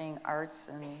start seeing arts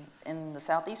in the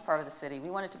southeast part of the city. We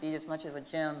want it to be as much of a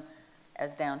gym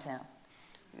as downtown.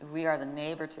 We are the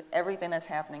neighbor to everything that's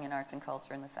happening in arts and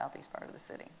culture in the southeast part of the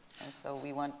city. And so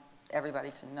we want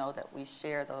everybody to know that we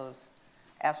share those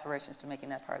aspirations to making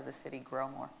that part of the city grow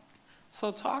more.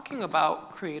 So talking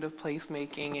about creative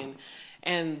placemaking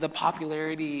and the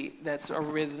popularity that's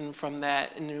arisen from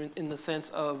that in the sense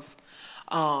of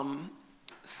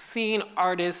seeing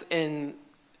artists and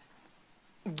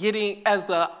getting as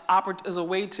a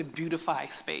way to beautify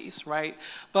space, right?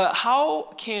 But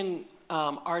how can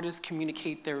artists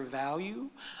communicate their value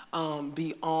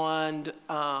beyond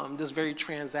this very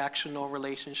transactional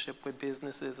relationship with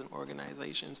businesses and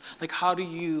organizations? Like, how do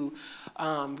you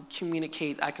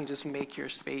communicate, I can just make your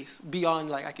space, beyond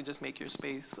like, I can just make your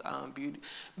space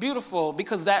beautiful?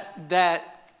 Because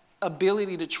that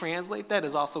ability to translate that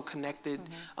is also connected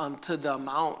to the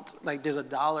amount. Like there's a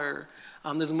dollar,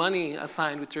 there's money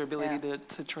assigned with your ability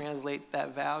to translate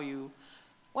that value.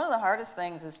 One of the hardest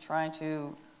things is trying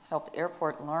to help the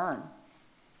airport learn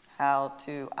how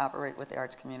to operate with the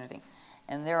arts community.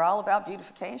 And they're all about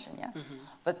beautification,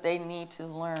 but they need to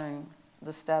learn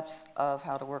the steps of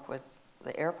how to work with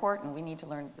the airport, and we need to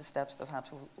learn the steps of how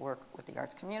to work with the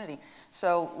arts community.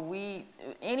 So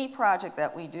any project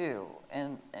that we do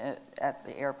at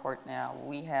the airport now,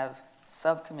 we have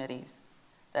subcommittees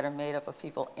that are made up of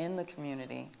people in the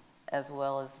community as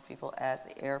well as the people at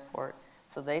the airport.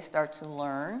 So they start to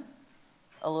learn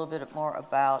a little bit more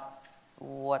about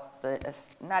what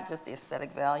not just the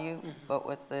aesthetic value, but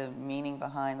what the meaning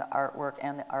behind the artwork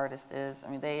and the artist is. I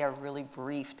mean, they are really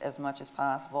briefed as much as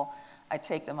possible. I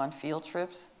take them on field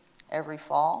trips every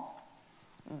fall.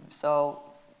 So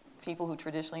people who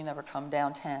traditionally never come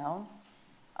downtown,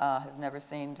 have never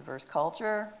seen diverse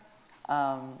culture,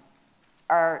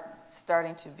 are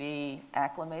starting to be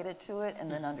acclimated to it and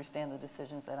then understand the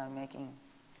decisions that I'm making.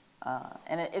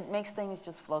 And it makes things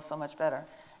just flow so much better.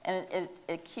 And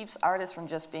it keeps artists from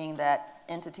just being that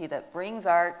entity that brings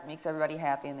art, makes everybody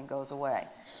happy, and then goes away.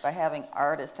 By having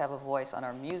artists have a voice on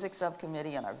our music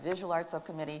subcommittee, on our visual arts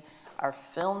subcommittee, our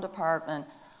film department,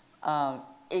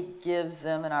 it gives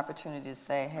them an opportunity to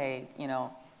say, hey, you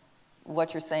know,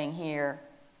 what you're saying here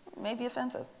may be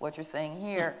offensive. What you're saying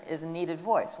here is a needed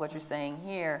voice. What you're saying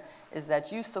here is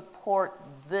that you support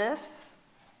this,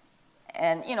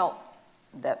 and, you know,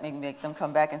 that may make them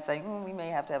come back and say, we may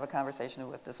have to have a conversation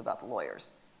with this about the lawyers.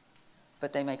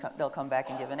 But they'll come back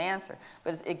and give an answer.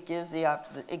 But it gives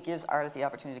artists the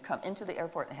opportunity to come into the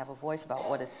airport and have a voice about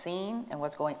what is seen and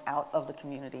what's going out of the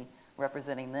community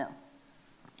representing them.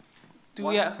 Go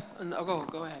ahead.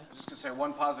 Just to say,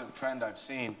 one positive trend I've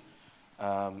seen,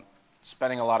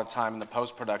 spending a lot of time in the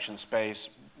post-production space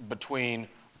between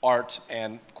art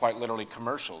and quite literally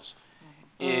commercials,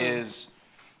 is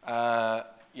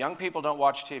young people don't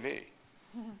watch TV.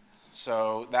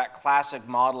 So that classic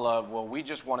model of, well, we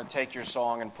just want to take your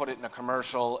song and put it in a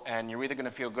commercial, and you're either going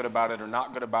to feel good about it or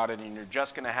not good about it, and you're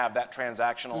just going to have that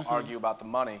transactional argue about the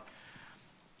money.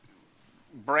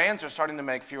 Brands are starting to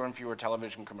make fewer and fewer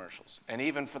television commercials. And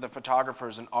even for the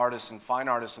photographers and artists and fine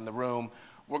artists in the room,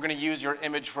 we're going to use your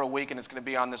image for a week and it's going to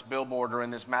be on this billboard or in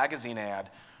this magazine ad.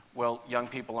 Well, young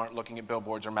people aren't looking at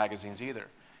billboards or magazines either.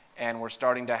 And we're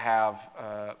starting to have,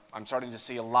 I'm starting to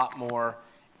see a lot more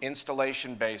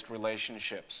installation-based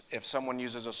relationships. If someone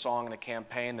uses a song in a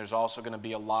campaign, there's also going to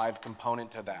be a live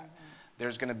component to that.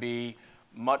 There's going to be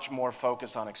much more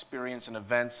focus on experience and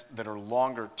events that are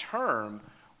longer term,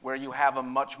 where you have a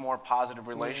much more positive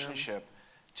relationship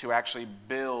to actually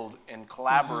build and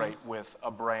collaborate with a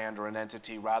brand or an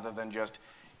entity, rather than just,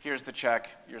 here's the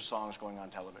check, your song's going on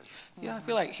television. Yeah, I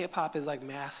feel like hip-hop has like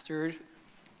mastered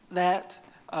that.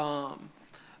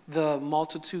 The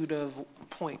multitude of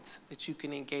points that you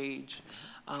can engage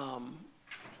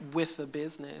with the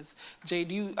business. Jay,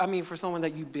 for someone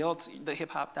that you built the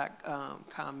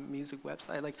hiphop.com music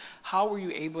website, like how were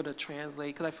you able to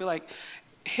translate? Because I feel like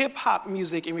hip-hop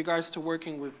music in regards to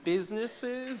working with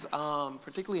businesses,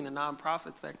 particularly in the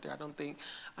nonprofit sector, I don't think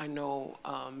I know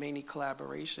many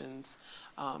collaborations.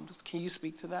 Can you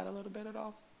speak to that a little bit at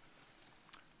all?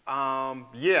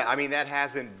 Yeah, I mean, that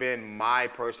hasn't been my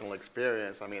personal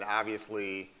experience. I mean,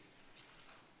 obviously,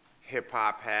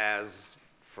 hip-hop has,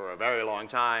 for a very long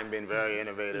time, been very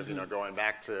innovative, you know, going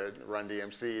back to Run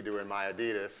DMC, doing My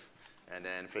Adidas, and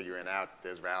then figuring out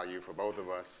there's value for both of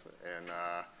us, and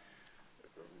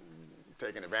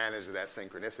taking advantage of that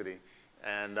synchronicity.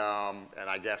 And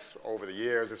I guess over the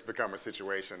years, it's become a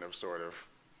situation of sort of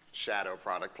shadow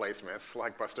product placements,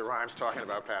 like Busta Rhymes talking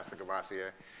about Pastor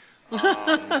Cavassier.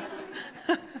 But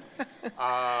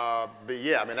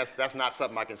yeah, I mean, that's not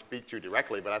something I can speak to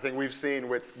directly, but I think we've seen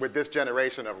with this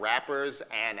generation of rappers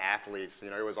and athletes, you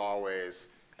know, it was always,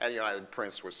 and you know,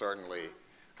 Prince was certainly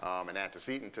an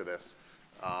antecedent to this.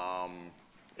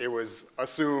 It was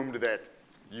assumed that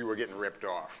you were getting ripped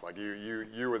off, like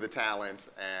you were the talent,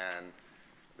 and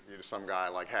you know, some guy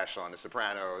like Hesh on The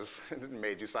Sopranos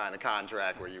made you sign a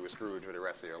contract where you were screwed for the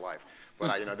rest of your life.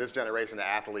 But you know, this generation of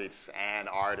athletes and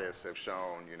artists have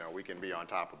shown, you know, we can be on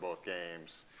top of both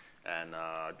games, and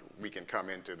we can come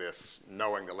into this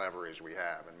knowing the leverage we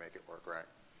have and make it work right.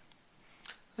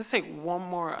 Let's take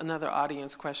another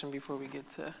audience question before we get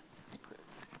to Prince.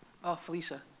 Oh,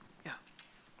 Felicia, yeah.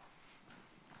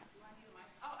 Do I need a mic?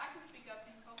 Oh, I can speak up.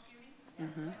 Can folks hear me?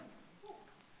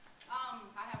 I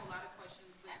have a lot of questions,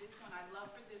 but this one I'd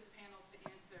love for this panel to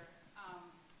answer.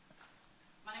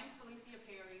 My name is Felicia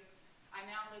Perry. I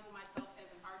now label myself as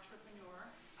a entrepreneur,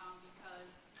 because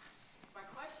my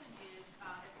question is,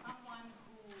 as someone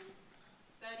who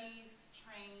studies,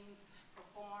 trains,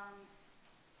 performs,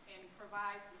 and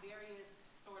provides various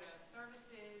sort of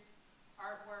services,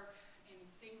 artwork, and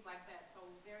things like that, so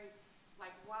very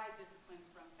like wide disciplines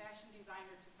from fashion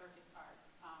designer to circus art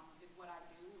is what I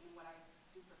do and what I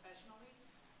do professionally.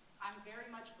 I'm very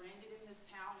much branded in this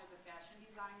town as a fashion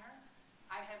designer.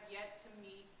 I have yet to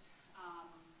meet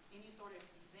any sort of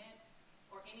event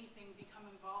or anything become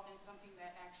involved in something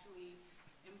that actually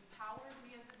empowers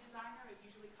me as a designer. It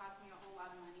usually costs me a whole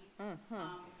lot of money.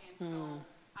 And so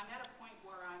I'm at a point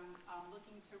where I'm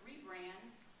looking to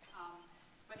rebrand.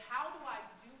 But how do I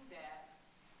do that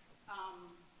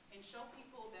and show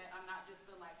people that I'm not just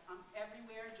I'm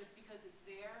everywhere just because it's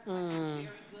there. I'm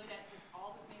very good at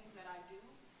all the things that I do.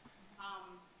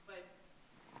 But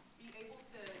be able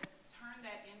to turn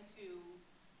that into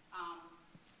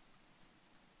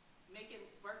make it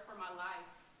work for my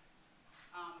life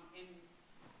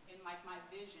in like my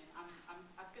vision.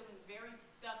 I'm feeling very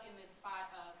stuck in this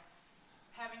spot of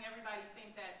having everybody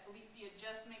think that Felicia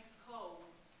just makes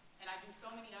clothes, and I do so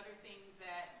many other things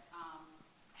that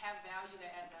have value,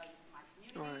 that add value to my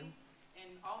community,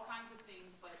 and all kinds of things,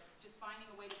 but just finding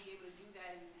a way to be able to do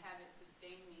that and have it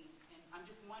sustain me. And I'm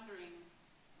just wondering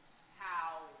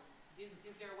how, is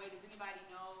there a way, does anybody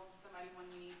know, somebody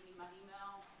want me need my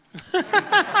email?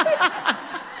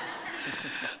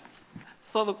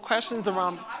 So the questions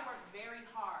around... I work very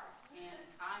hard, and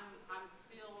I'm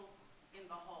still in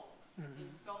the hole in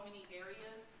so many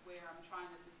areas where I'm trying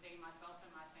to sustain myself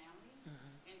and my family.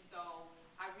 And so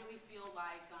I really feel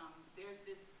like there's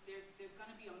going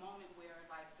to be a moment where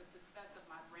like the success of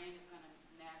my brand is going to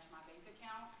match my bank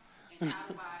account. And how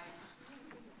do I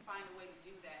find a way to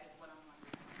do that is what I'm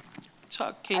wondering.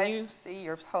 Chuck, can you... I see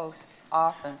your posts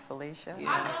often, Felicia. I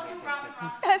love you,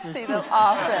 Robyne. I see them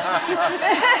often.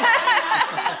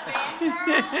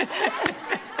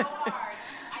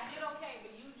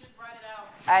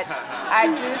 I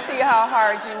do see how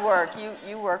hard you work.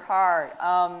 You work hard.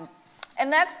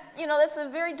 And that's a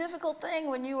very difficult thing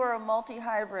when you are a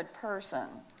multi-hybrid person.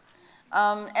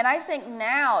 And I think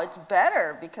now it's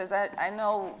better because I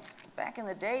know back in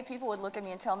the day, people would look at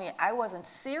me and tell me I wasn't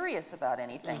serious about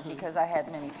anything because I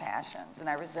had many passions, and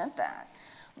I resent that.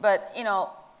 But,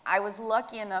 I was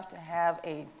lucky enough to have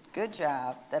a good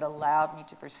job that allowed me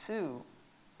to pursue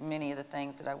many of the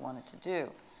things that I wanted to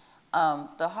do.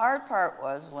 The hard part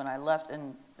was when I left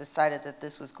and decided that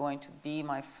this was going to be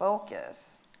my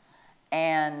focus,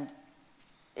 and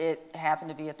it happened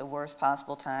to be at the worst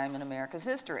possible time in America's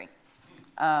history.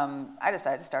 I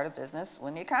decided to start a business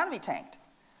when the economy tanked.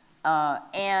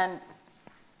 And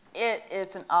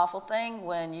it's an awful thing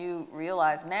when you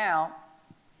realize now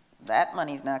that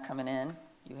money's not coming in,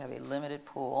 you have a limited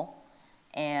pool,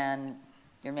 and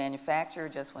your manufacturer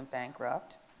just went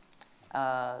bankrupt.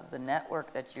 The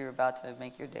network that you're about to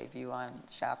make your debut on,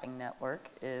 Shopping Network,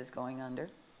 is going under.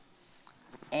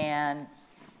 And,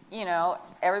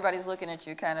 everybody's looking at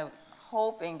you kind of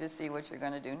hoping to see what you're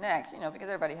going to do next, because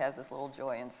everybody has this little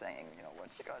joy in saying,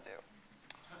 what's she going to do?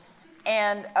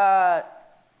 And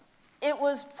it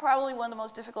was probably one of the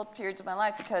most difficult periods of my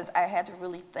life because I had to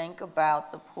really think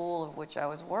about the pool of which I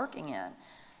was working in.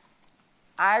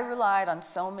 I relied on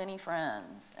so many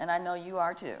friends, and I know you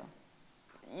are too.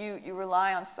 You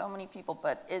rely on so many people,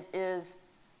 but it is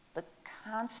the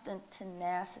constant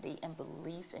tenacity and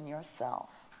belief in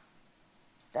yourself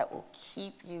that will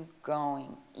keep you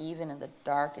going even in the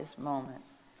darkest moment.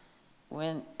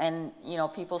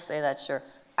 People say that, sure.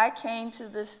 I came to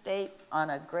this state on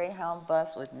a Greyhound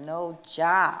bus with no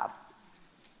job,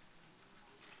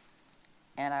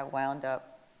 and I wound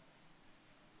up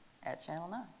at Channel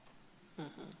 9. And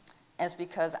it's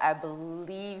because I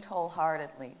believed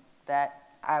wholeheartedly that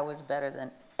I was better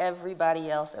than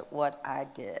everybody else at what I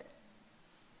did.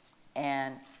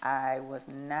 And I was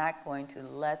not going to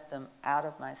let them out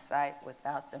of my sight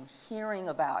without them hearing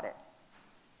about it.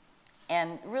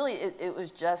 And really, it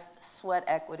was just sweat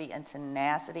equity and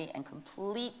tenacity and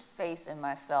complete faith in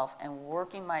myself and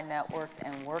working my networks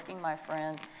and working my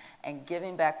friends and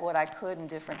giving back what I could in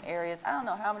different areas. I don't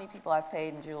know how many people I've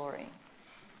paid in jewelry,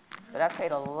 but I've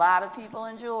paid a lot of people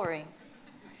in jewelry.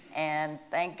 And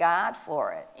thank God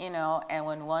for it, And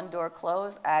when one door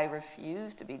closed, I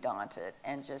refused to be daunted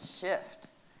and just shift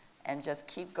and just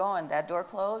keep going. That door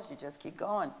closed, you just keep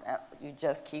going. You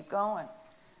just keep going.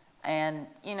 And,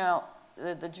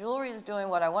 the jewelry is doing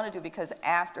what I want to do because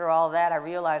after all that, I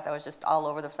realized I was just all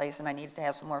over the place and I needed to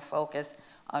have some more focus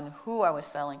on who I was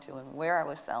selling to and where I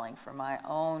was selling for my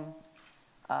own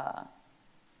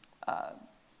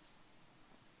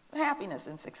happiness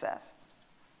and success.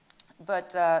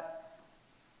 But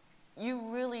you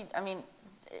really, I mean,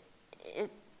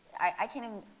 I can't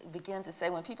even begin to say,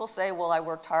 when people say, well, I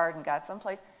worked hard and got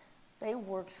someplace, they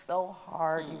worked so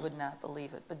hard you would not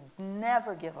believe it. But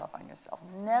never give up on yourself.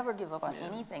 Never give up on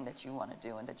anything that you want to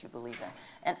do and that you believe in.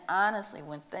 And honestly,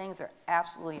 when things are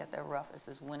absolutely at their roughest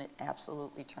is when it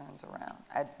absolutely turns around.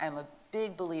 I'm a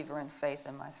big believer in faith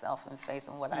in myself and faith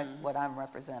in what I'm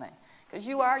representing. Because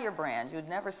you are your brand. You would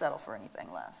never settle for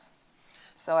anything less.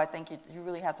 So I think you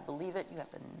really have to believe it. You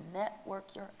have to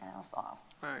network your ass off.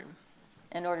 Right.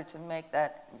 In order to make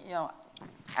that, you know,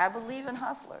 I believe in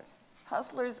hustlers.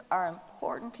 Hustlers are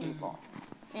important people.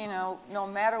 You know, no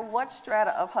matter what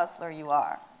strata of hustler you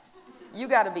are, you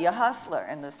got to be a hustler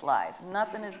in this life.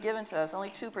 Nothing is given to us. Only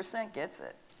 2% gets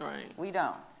it. Right. We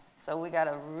don't. So we got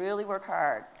to really work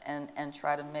hard and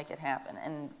try to make it happen.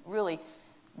 And really,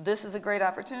 this is a great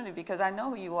opportunity because I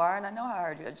know who you are and I know how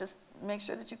hard you are. Just make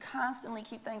sure that you constantly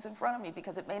keep things in front of me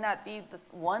because it may not be the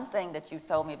one thing that you've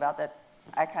told me about that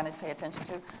I kind of pay attention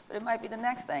to, but it might be the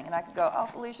next thing. And I could go, oh,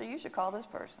 Felicia, you should call this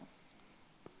person.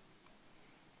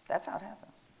 That's how it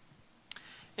happens.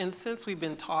 And since we've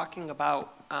been talking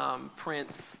about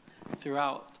Prince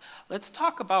throughout, let's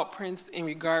talk about Prince in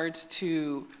regards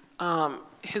to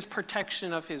his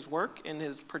protection of his work and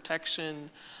his protection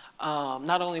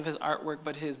not only of his artwork,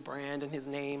 but his brand and his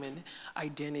name and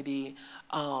identity.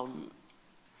 And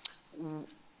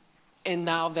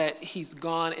now that he's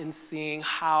gone and seeing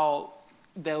how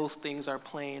those things are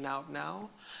playing out now.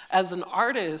 As an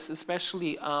artist,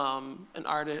 especially an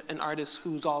artist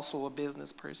who's also a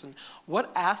business person,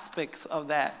 what aspects of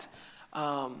that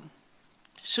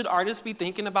should artists be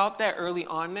thinking about that early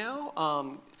on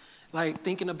now? Like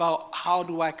thinking about how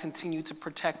do I continue to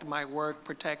protect my work,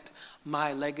 protect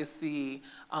my legacy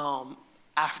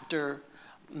after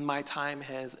my time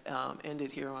has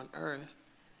ended here on Earth.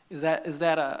 Is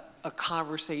that a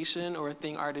conversation or a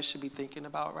thing artists should be thinking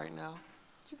about right now?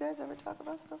 Did you guys ever talk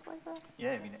about stuff like that?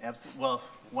 Yeah, I mean, absolutely. Well,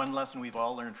 one lesson we've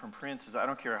all learned from Prince is I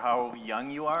don't care how young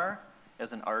you are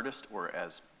as an artist or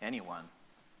as anyone,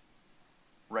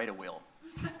 write a will.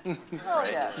 Oh,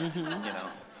 right? yes. You know.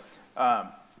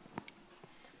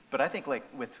 But I think like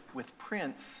with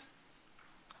Prince,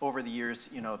 over the years,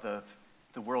 you know,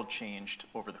 the world changed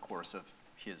over the course of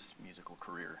his musical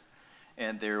career.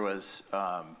 And there was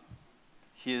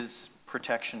his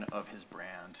protection of his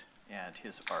brand and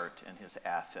his art and his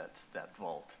assets, that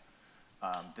vault,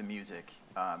 the music.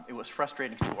 It was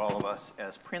frustrating to all of us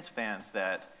as Prince fans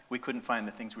that we couldn't find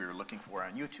the things we were looking for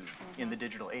on YouTube in the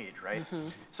digital age, right?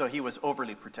 So he was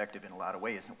overly protective in a lot of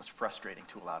ways, and it was frustrating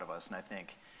to a lot of us. And I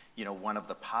think, you know, one of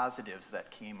the positives that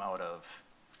came out of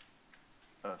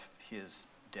his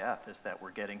death is that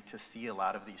we're getting to see a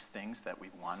lot of these things that we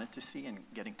wanted to see and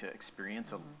getting to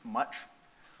experience a much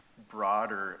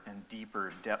broader and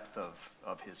deeper depth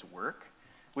of his work,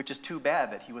 which is too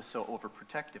bad that he was so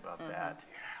overprotective of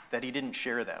that he didn't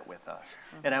share that with us.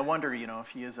 And I wonder, you know, if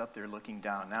he is up there looking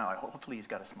down now, hopefully he's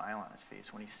got a smile on his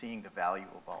face when he's seeing the value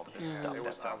of all of his stuff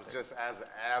that's out there. Just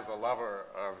as a lover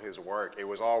of his work, it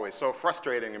was always so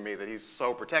frustrating to me that he's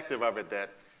so protective of it that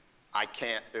I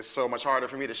can't, it's so much harder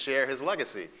for me to share his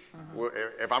legacy.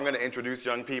 If I'm going to introduce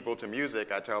young people to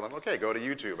music, I tell them, okay, go to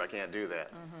YouTube. I can't do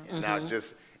that. Now,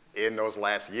 just in those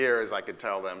last years, I could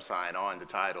tell them sign on to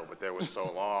Tidal, but there was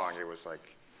so long, it was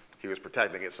like, he was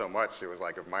protecting it so much, it was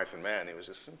like of mice and men, he was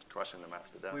just crushing them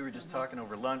to death. We were just talking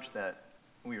over lunch that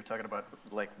we were talking about,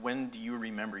 like, when do you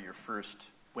remember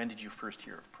when did you first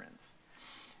hear of Prince?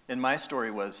 And my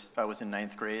story was, I was in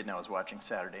 9th grade and I was watching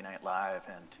Saturday Night Live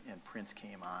and Prince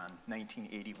came on,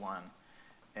 1981,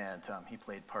 and he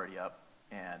played Party Up,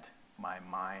 and my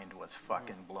mind was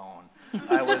fucking blown.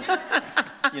 I was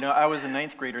a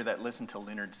 9th grader that listened to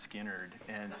Lynyrd Skynyrd,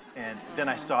 and then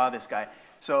I saw this guy.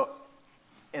 So,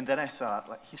 and then I saw,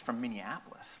 like, he's from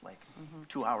Minneapolis, like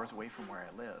 2 hours away from where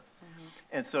I live.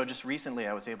 And so just recently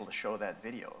I was able to show that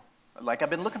video. Like, I've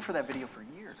been looking for that video for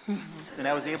years. And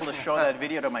I was able to show that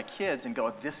video to my kids and go,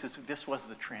 this was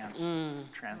the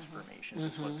transformation.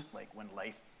 This was like when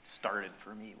life started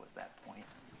for me, was that point.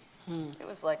 It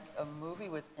was like a movie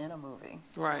within a movie.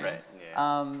 Right. Yeah.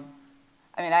 I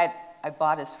mean, I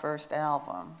bought his first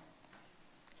album.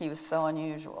 He was so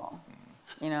unusual.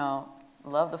 You know,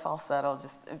 loved the falsetto.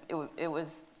 Just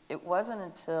it wasn't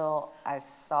until I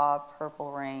saw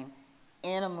Purple Rain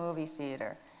in a movie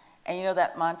theater. And you know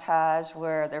that montage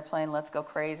where they're playing Let's Go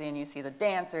Crazy and you see the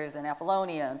dancers and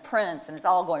Apollonia and Prince and it's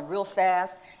all going real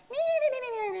fast.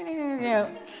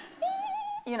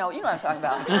 You know what I'm talking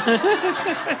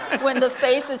about. When the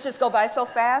faces just go by so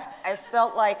fast, I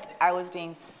felt like I was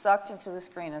being sucked into the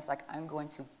screen. It's like, I'm going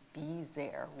to be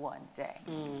there one day.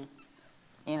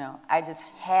 You know, I just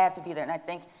had to be there. And I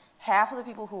think half of the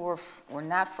people who were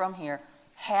not from here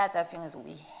had that feeling that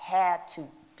we had to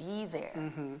be there.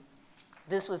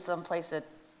 This was someplace that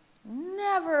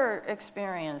never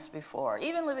experienced before.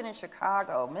 Even living in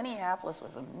Chicago, Minneapolis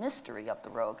was a mystery up the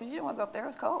road because you didn't want to go up there, it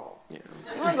was cold. Yeah.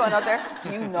 You weren't going up there.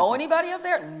 Do you know anybody up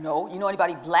there? No. You know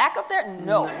anybody black up there?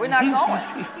 No, we're not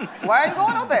going. Why are you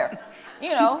going up there?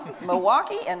 You know,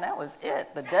 Milwaukee, and that was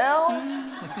it. The Dells.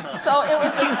 So it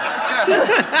was this,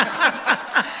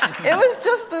 it was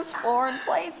just this foreign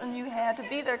place, and you had to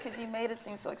be there because he made it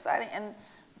seem so exciting. And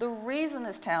the reason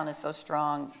this town is so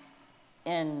strong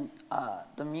in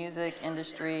the music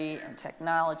industry and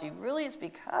technology really is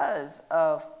because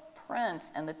of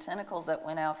Prince and the tentacles that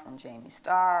went out from Jamie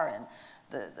Starr and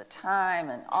the time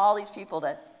and all these people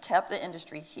that kept the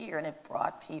industry here, and it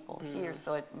brought people here.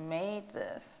 So it made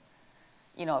this,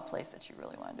 you know, a place that you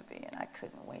really wanted to be, and I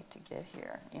couldn't wait to get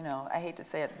here. You know, I hate to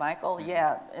say it, Michael,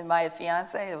 yeah, and my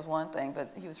fiance, it was one thing,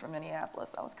 but he was from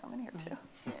Minneapolis. I was coming here too.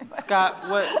 Scott,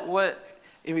 what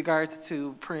in regards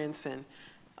to Prince and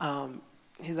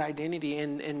his identity,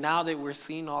 and now that we're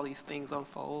seeing all these things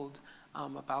unfold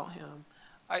about him?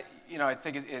 I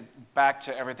think it back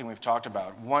to everything we've talked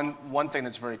about. One thing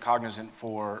that's very cognizant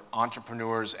for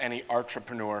entrepreneurs, any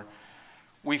entrepreneur,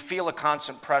 we feel a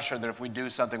constant pressure that if we do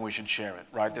something, we should share it,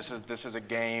 right? This is a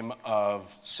game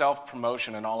of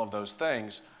self-promotion and all of those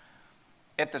things.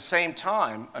 At the same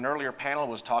time, an earlier panel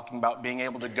was talking about being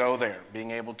able to go there,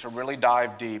 being able to really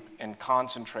dive deep and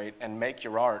concentrate and make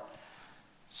your art.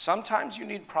 Sometimes you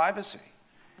need privacy.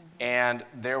 And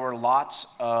there were lots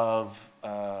of,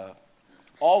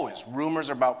 always, rumors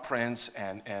about Prince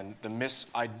and the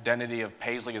misidentity of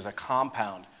Paisley as a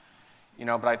compound. You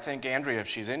know, but I think Andrea, if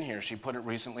she's in here, she put it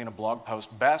recently in a blog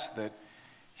post best that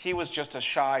he was just a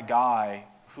shy guy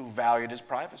who valued his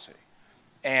privacy.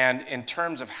 And in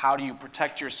terms of how do you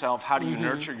protect yourself, how do you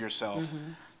nurture yourself,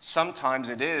 sometimes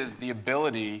it is the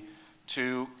ability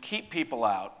to keep people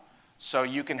out so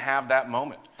you can have that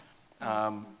moment.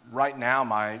 Right now,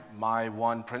 my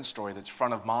one Prince story that's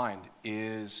front of mind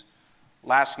is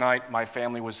last night my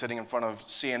family was sitting in front of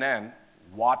CNN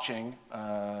watching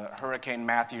Hurricane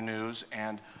Matthew news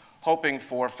and hoping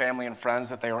for family and friends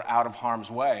that they were out of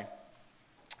harm's way.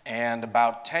 And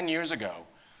about 10 years ago,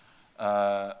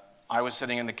 I was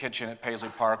sitting in the kitchen at Paisley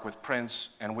Park with Prince,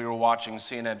 and we were watching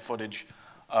CNN footage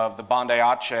of the Bande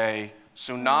Aceh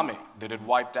tsunami that had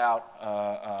wiped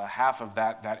out half of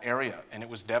that area, and it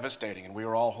was devastating, and we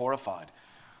were all horrified.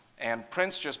 And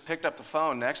Prince just picked up the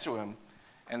phone next to him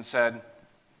and said,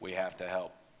 "We have to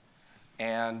help."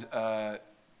 And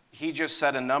he just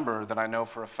said a number that I know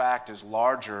for a fact is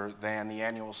larger than the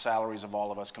annual salaries of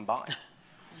all of us combined.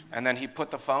 And then he put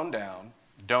the phone down,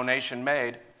 donation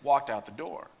made, walked out the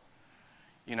door.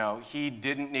 You know, he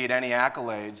didn't need any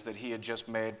accolades that he had just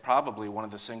made probably one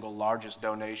of the single largest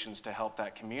donations to help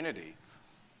that community.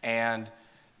 And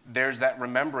there's that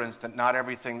remembrance that not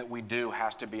everything that we do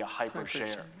has to be a hyper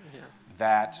share. Yeah.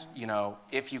 That, you know,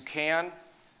 if you can,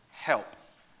 help.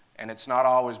 And it's not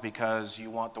always because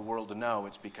you want the world to know,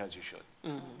 it's because you should.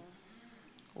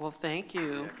 Well, thank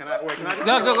you. Yeah, can I just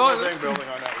say one more thing building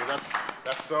on that?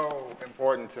 That's so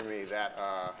important to me that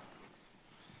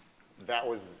that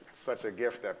was such a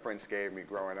gift that Prince gave me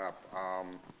growing up.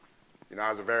 You know, I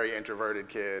was a very introverted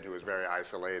kid who was very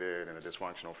isolated in a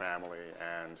dysfunctional family,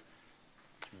 and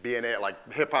being it,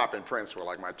 like hip hop and Prince were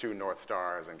like my two North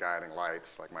Stars and guiding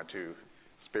lights, like my two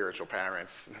spiritual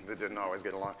parents that didn't always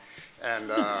get along. And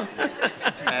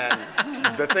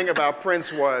the thing about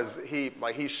Prince was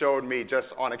he showed me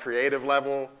just on a creative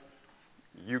level,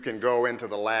 you can go into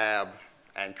the lab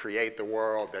and create the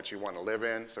world that you want to live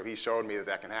in. So he showed me that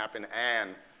that can happen.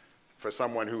 And for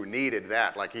someone who needed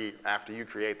that, like after you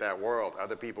create that world,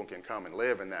 other people can come and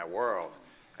live in that world.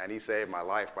 And he saved my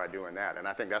life by doing that. And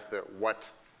I think that's what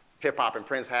hip hop and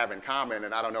Prince have in common.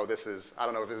 And I don't know if this is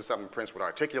something Prince would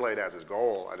articulate as his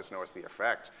goal. I just know it's the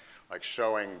effect, like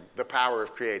showing the power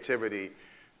of creativity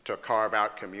to carve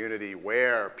out community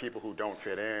where people who don't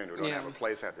fit in, who don't have a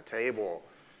place at the table,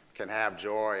 can have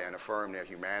joy and affirm their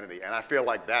humanity. And I feel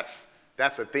like that's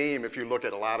a theme if you look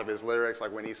at a lot of his lyrics,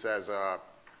 like when he says,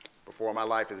 before my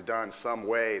life is done, some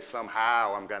way,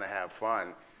 somehow I'm gonna have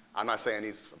fun. I'm not saying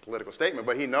he's a political statement,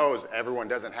 but he knows everyone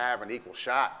doesn't have an equal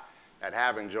shot at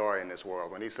having joy in this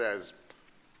world. When he says,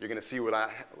 you're gonna see what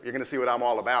I'm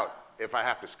all about if I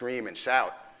have to scream and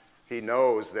shout, he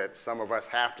knows that some of us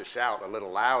have to shout a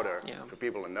little louder for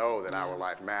people to know that our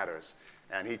life matters.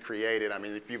 And he created, I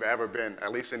mean, if you've ever been,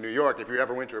 at least in New York, if you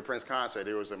ever went to a Prince concert,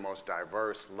 it was the most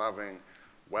diverse, loving,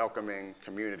 welcoming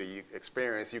community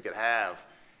experience you could have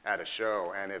at a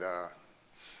show. And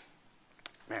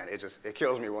man, it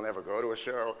kills me. We'll never go to a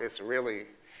show. It's really,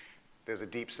 there's a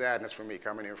deep sadness for me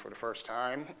coming here for the first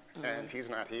time, and he's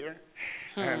not here.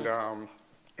 And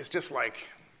it's just like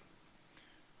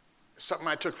something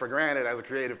I took for granted as a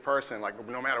creative person. Like,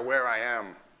 no matter where I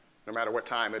am, no matter what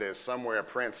time it is, somewhere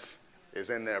Prince is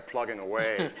in there plugging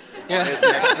away on his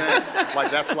next thing.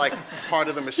 Like, that's like part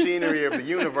of the machinery of the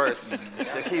universe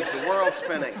that keeps the world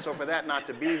spinning. So for that not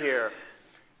to be here,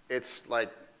 it's like,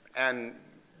 and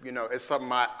you know, it's something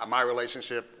my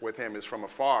relationship with him is from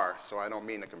afar, so I don't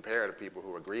mean to compare to people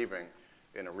who are grieving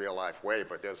in a real life way,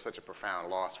 but there's such a profound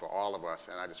loss for all of us,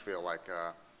 and I just feel like,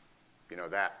 you know,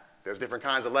 that there's different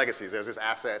kinds of legacies. There's his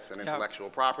assets and intellectual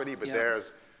property, but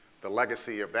there's the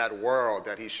legacy of that world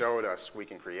that he showed us we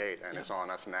can create, and it's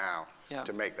on us now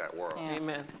to make that world.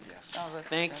 Amen. Yes.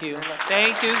 Thank you.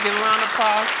 Thank you. Give a round of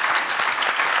applause.